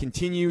 We'll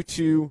continue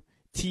to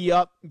tee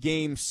up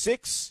Game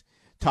 6,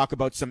 talk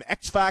about some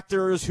X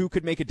factors, who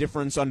could make a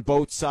difference on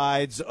both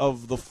sides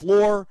of the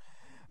floor.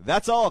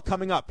 That's all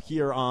coming up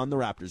here on the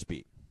Raptors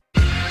Beat.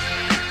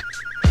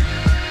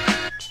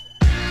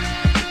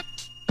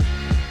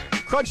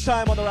 Crunch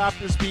time on the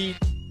Raptors Beat.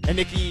 And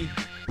Nikki,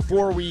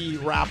 before we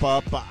wrap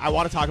up, I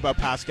want to talk about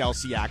Pascal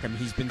Siakam.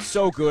 He's been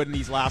so good in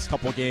these last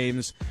couple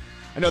games.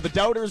 I know the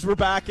doubters were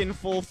back in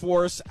full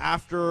force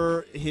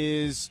after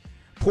his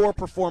poor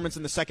performance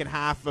in the second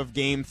half of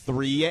Game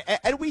 3,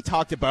 and we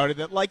talked about it,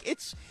 that like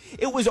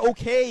it was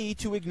okay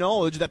to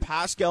acknowledge that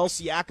Pascal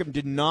Siakam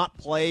did not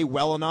play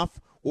well enough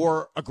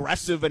or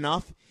aggressive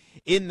enough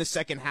in the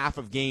second half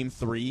of Game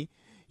 3.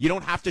 You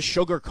don't have to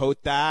sugarcoat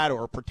that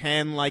or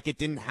pretend like it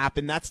didn't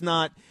happen. That's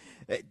not,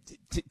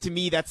 to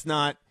me, that's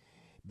not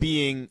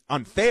being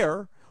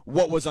unfair.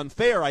 What was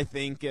unfair, I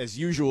think, as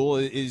usual,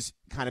 is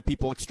kind of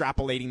people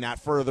extrapolating that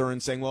further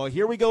and saying, well,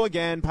 here we go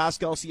again,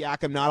 Pascal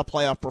Siakam, not a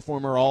playoff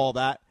performer, all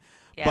that.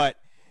 Yeah. But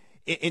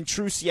in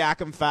true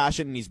Siakam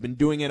fashion, and he's been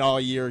doing it all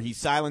year, he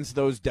silenced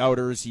those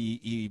doubters.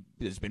 He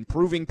has been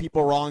proving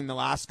people wrong in the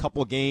last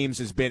couple of games,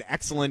 has been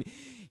excellent.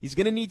 He's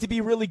going to need to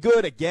be really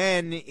good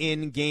again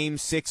in Game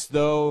 6,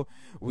 though.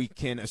 We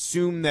can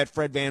assume that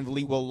Fred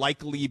VanVleet will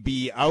likely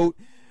be out.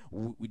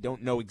 We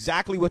don't know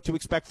exactly what to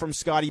expect from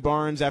Scotty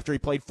Barnes after he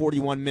played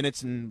 41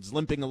 minutes and was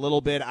limping a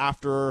little bit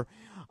after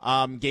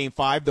Game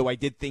 5, though I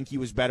did think he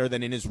was better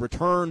than in his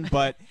return.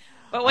 But,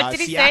 but what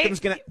did he say?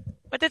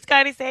 What did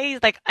Scotty say?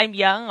 He's like, I'm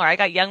young, or I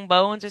got young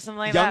bones, or something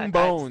like that? Young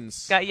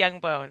bones. Got young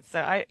bones. So,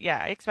 I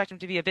expect him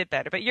to be a bit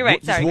better. But you're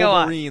right. Sorry, go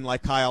on. Wolverine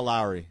like Kyle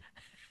Lowry.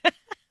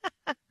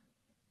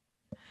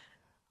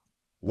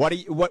 What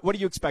are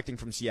you expecting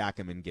from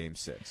Siakam in Game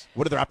 6?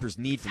 What do the Raptors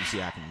need from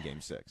Siakam in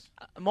Game 6?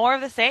 More of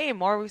the same,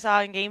 more we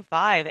saw in Game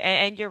 5.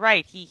 And you're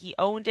right, he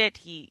owned it.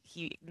 He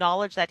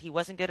acknowledged that he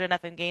wasn't good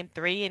enough in Game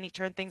 3, and he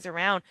turned things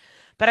around.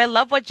 But I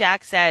love what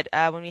Jack said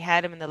when we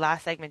had him in the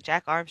last segment,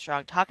 Jack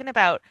Armstrong, talking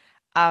about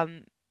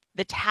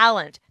the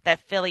talent that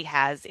Philly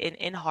has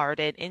in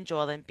Harden, in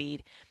Joel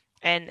Embiid.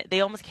 And they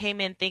almost came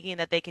in thinking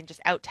that they can just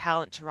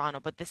out-talent Toronto.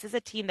 But this is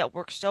a team that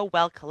works so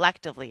well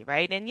collectively,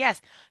 right? And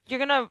yes, you're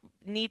going to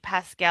need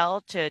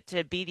Pascal to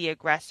be the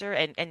aggressor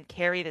and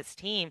carry this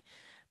team.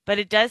 But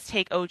it does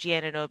take OG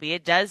Anunoby.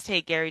 It does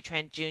take Gary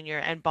Trent Jr.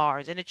 and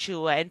Barnes and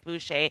Achua and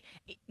Boucher,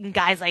 and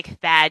guys like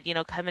Thad,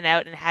 coming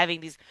out and having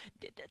these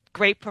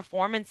great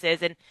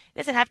performances. And it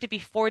doesn't have to be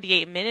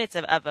 48 minutes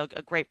of a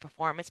great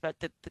performance, but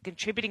the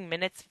contributing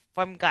minutes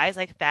from guys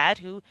like Thad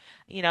who,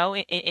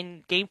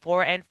 in Game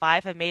 4 and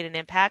 5 have made an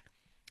impact,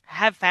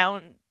 have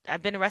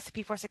been a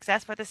recipe for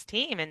success for this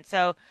team. And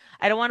so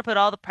I don't want to put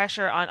all the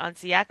pressure on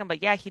Siakam,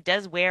 but yeah, he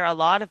does wear a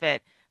lot of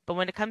it. But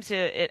when it comes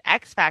to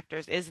X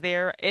factors, is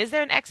there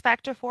an X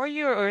factor for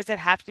you, or does it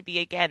have to be,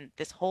 again,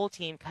 this whole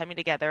team coming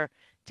together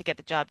to get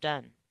the job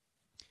done?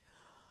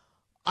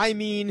 I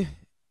mean,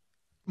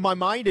 my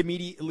mind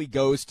immediately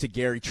goes to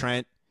Gary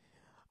Trent.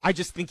 I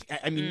just think,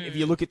 if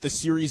you look at the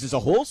series as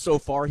a whole so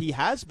far, he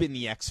has been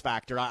the X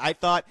factor.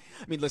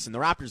 Listen, the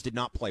Raptors did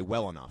not play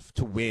well enough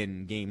to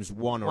win games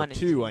 1 or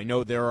 2. I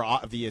know there are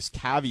obvious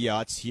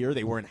caveats here.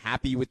 They weren't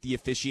happy with the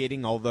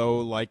officiating,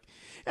 although,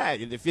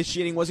 the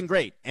officiating wasn't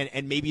great.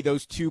 And maybe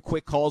those 2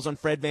 quick calls on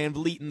Fred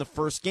VanVleet in the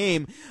first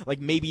game,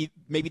 maybe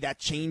that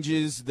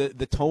changes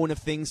the tone of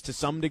things to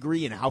some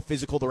degree and how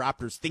physical the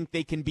Raptors think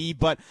they can be.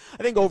 But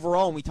I think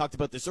overall, and we talked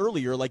about this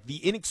earlier, the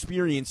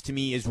inexperience to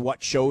me is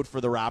what showed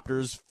for the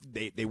Raptors.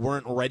 They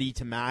weren't ready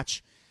to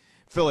match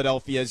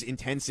Philadelphia's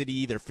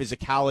intensity, their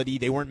physicality.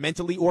 They weren't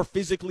mentally or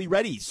physically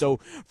ready. So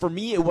for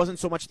me, it wasn't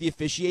so much the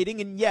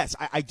officiating. And yes,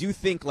 I do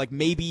think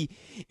maybe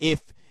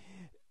if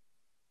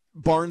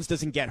Barnes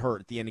doesn't get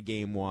hurt at the end of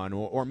Game 1,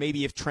 or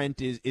maybe if Trent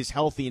is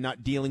healthy and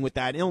not dealing with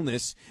that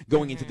illness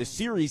going into the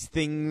series,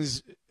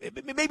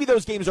 maybe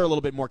those games are a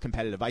little bit more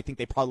competitive. I think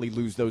they probably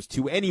lose those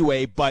 2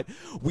 anyway, but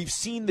we've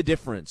seen the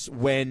difference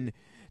when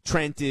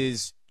Trent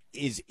is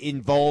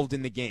involved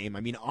in the game.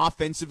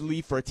 Offensively,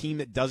 for a team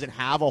that doesn't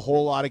have a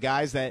whole lot of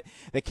guys that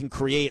can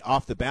create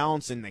off the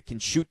bounce and that can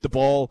shoot the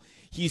ball,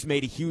 he's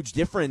made a huge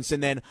difference.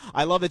 And then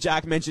I love that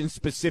Jack mentioned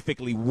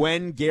specifically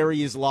when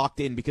Gary is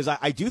locked in, because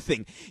I do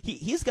think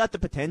he's got the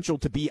potential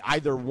to be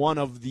either one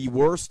of the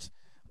worst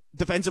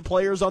defensive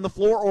players on the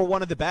floor or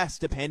one of the best,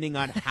 depending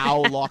on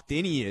how locked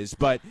in he is.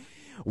 But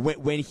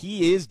when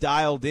he is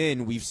dialed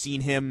in, we've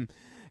seen him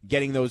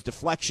getting those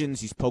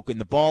deflections. He's poking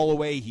the ball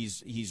away.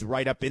 He's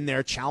right up in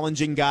there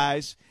challenging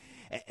guys.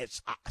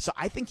 So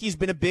I think he's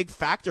been a big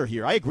factor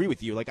here. I agree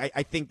with you.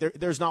 I think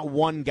there's not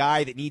one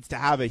guy that needs to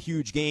have a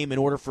huge game in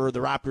order for the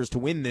Raptors to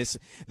win this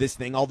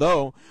thing.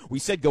 Although we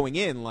said going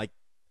in,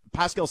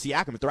 Pascal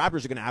Siakam, if the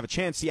Raptors are going to have a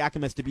chance,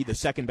 Siakam has to be the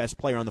second best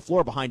player on the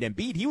floor behind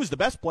Embiid. He was the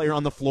best player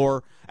on the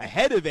floor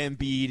ahead of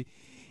Embiid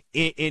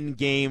in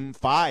Game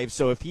 5.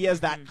 So if he has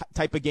that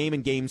type of game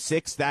in Game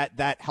 6,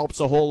 that helps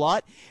a whole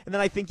lot. And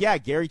then I think,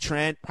 Gary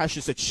Trent,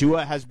 Precious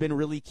Achiuwa has been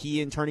really key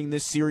in turning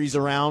this series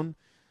around.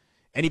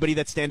 Anybody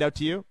that stand out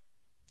to you?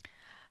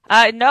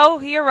 No,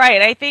 you're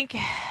right. I think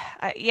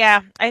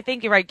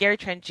you're right. Gary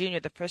Trent Jr.,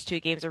 the first 2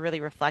 games are really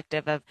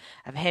reflective of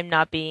him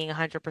not being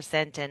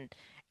 100%,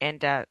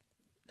 and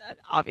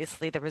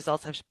obviously the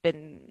results have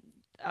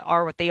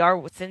are what they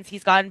are since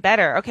he's gotten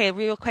better. Okay,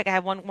 real quick, I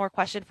have one more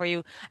question for you.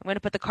 I'm going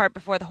to put the cart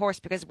before the horse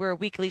because we're a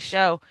weekly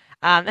show.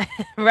 The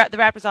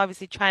Raptors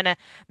obviously trying to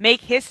make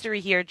history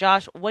here.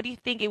 Josh, what do you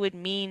think it would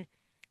mean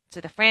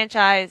to the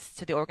franchise,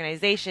 to the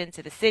organization,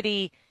 to the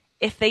city,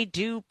 if they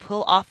do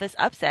pull off this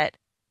upset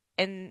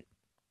and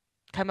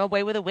come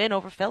away with a win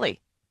over Philly?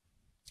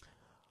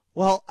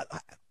 Well,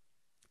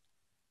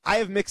 I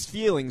have mixed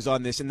feelings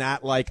on this, in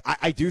that, like,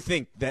 I do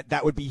think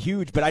that would be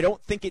huge, but I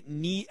don't think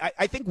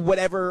I think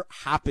whatever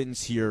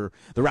happens here,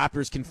 the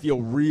Raptors can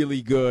feel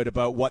really good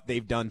about what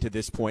they've done to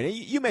this point.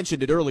 You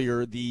mentioned it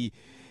earlier, the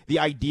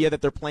idea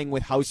that they're playing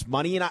with house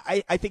money, and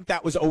I think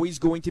that was always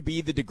going to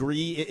be the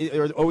degree,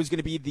 or always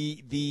going to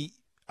be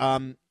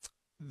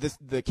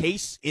the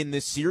case in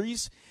this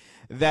series,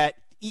 that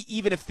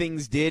even if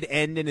things did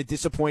end in a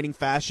disappointing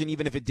fashion,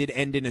 even if it did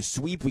end in a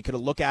sweep, we could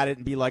have looked at it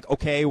and be like,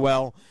 okay,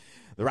 well,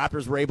 the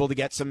Raptors were able to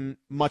get some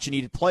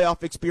much-needed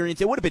playoff experience.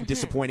 It would have been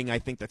disappointing, I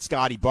think, that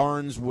Scotty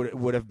Barnes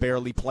would have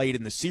barely played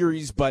in the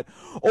series. But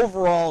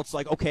overall, it's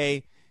like,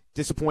 okay,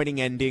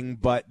 disappointing ending,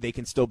 but they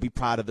can still be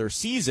proud of their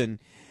season.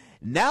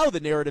 Now the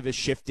narrative has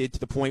shifted to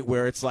the point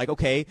where it's like,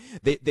 okay,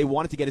 they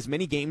wanted to get as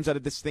many games out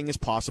of this thing as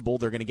possible.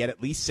 They're going to get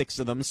at least 6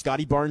 of them.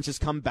 Scotty Barnes has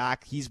come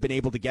back. He's been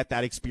able to get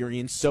that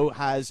experience. So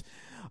has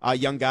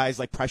young guys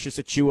like Precious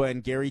Achiuwa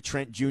and Gary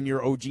Trent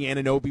Jr., OG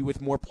Anunoby with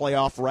more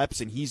playoff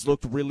reps, and he's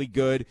looked really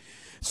good.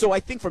 So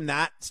I think from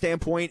that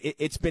standpoint,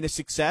 it's been a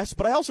success.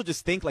 But I also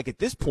just think, like, at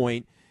this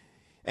point,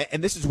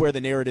 and this is where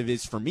the narrative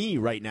is for me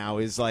right now,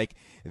 is like,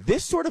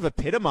 this sort of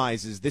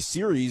epitomizes this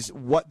series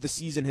what the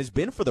season has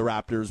been for the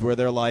Raptors, where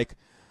they're like,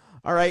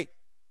 all right,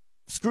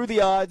 screw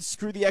the odds,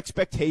 screw the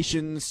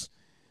expectations,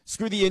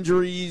 screw the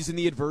injuries and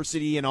the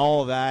adversity and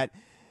all of that.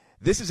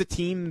 This is a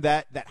team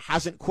that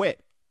hasn't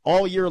quit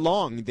all year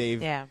long.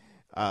 They've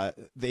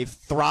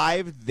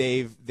thrived.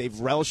 They've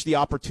relished the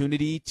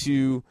opportunity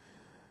to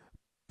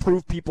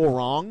prove people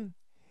wrong,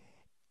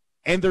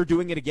 and they're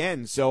doing it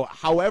again. So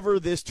however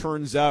this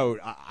turns out,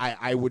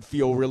 I would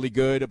feel really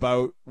good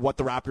about what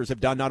the Raptors have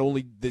done, not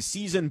only this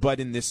season, but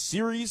in this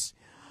series.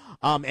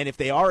 And if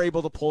they are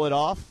able to pull it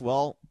off,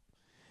 well,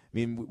 I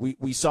mean,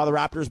 we saw the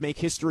Raptors make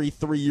history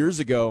 3 years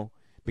ago,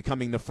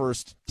 becoming the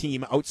first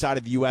team outside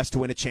of the U.S. to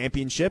win a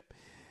championship.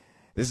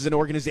 This is an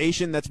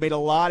organization that's made a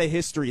lot of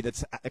history,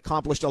 that's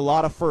accomplished a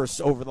lot of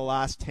firsts over the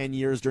last 10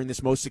 years during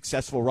this most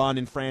successful run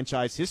in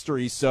franchise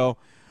history. So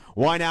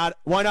why not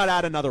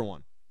add another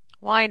one?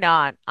 Why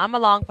not? I'm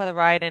along for the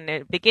ride, and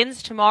it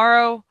begins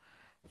tomorrow,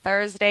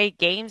 Thursday,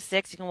 Game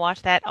 6. You can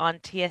watch that on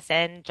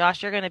TSN.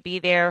 Josh, you're going to be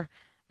there.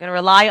 I'm going to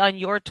rely on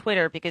your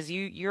Twitter because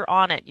you're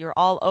on it. You're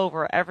all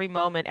over every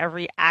moment,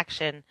 every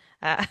action,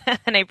 and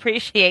I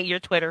appreciate your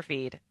Twitter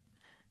feed.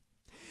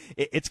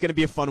 It's going to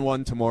be a fun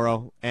one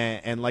tomorrow,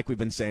 and like we've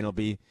been saying, it'll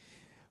be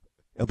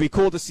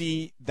cool to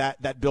see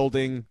that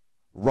building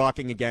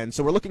rocking again.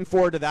 So we're looking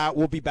forward to that.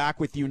 We'll be back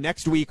with you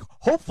next week,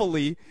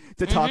 hopefully,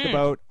 to talk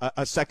about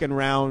a second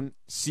round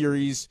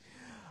series.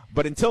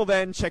 But until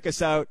then, check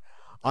us out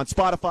on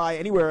Spotify,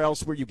 anywhere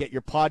else where you get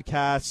your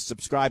podcasts.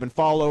 Subscribe and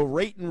follow,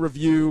 rate and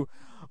review.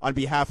 On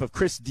behalf of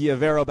Chris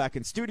Diavero back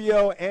in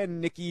studio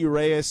and Nikki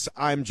Reyes,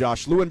 I'm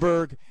Josh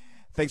Lewenberg.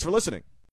 Thanks for listening.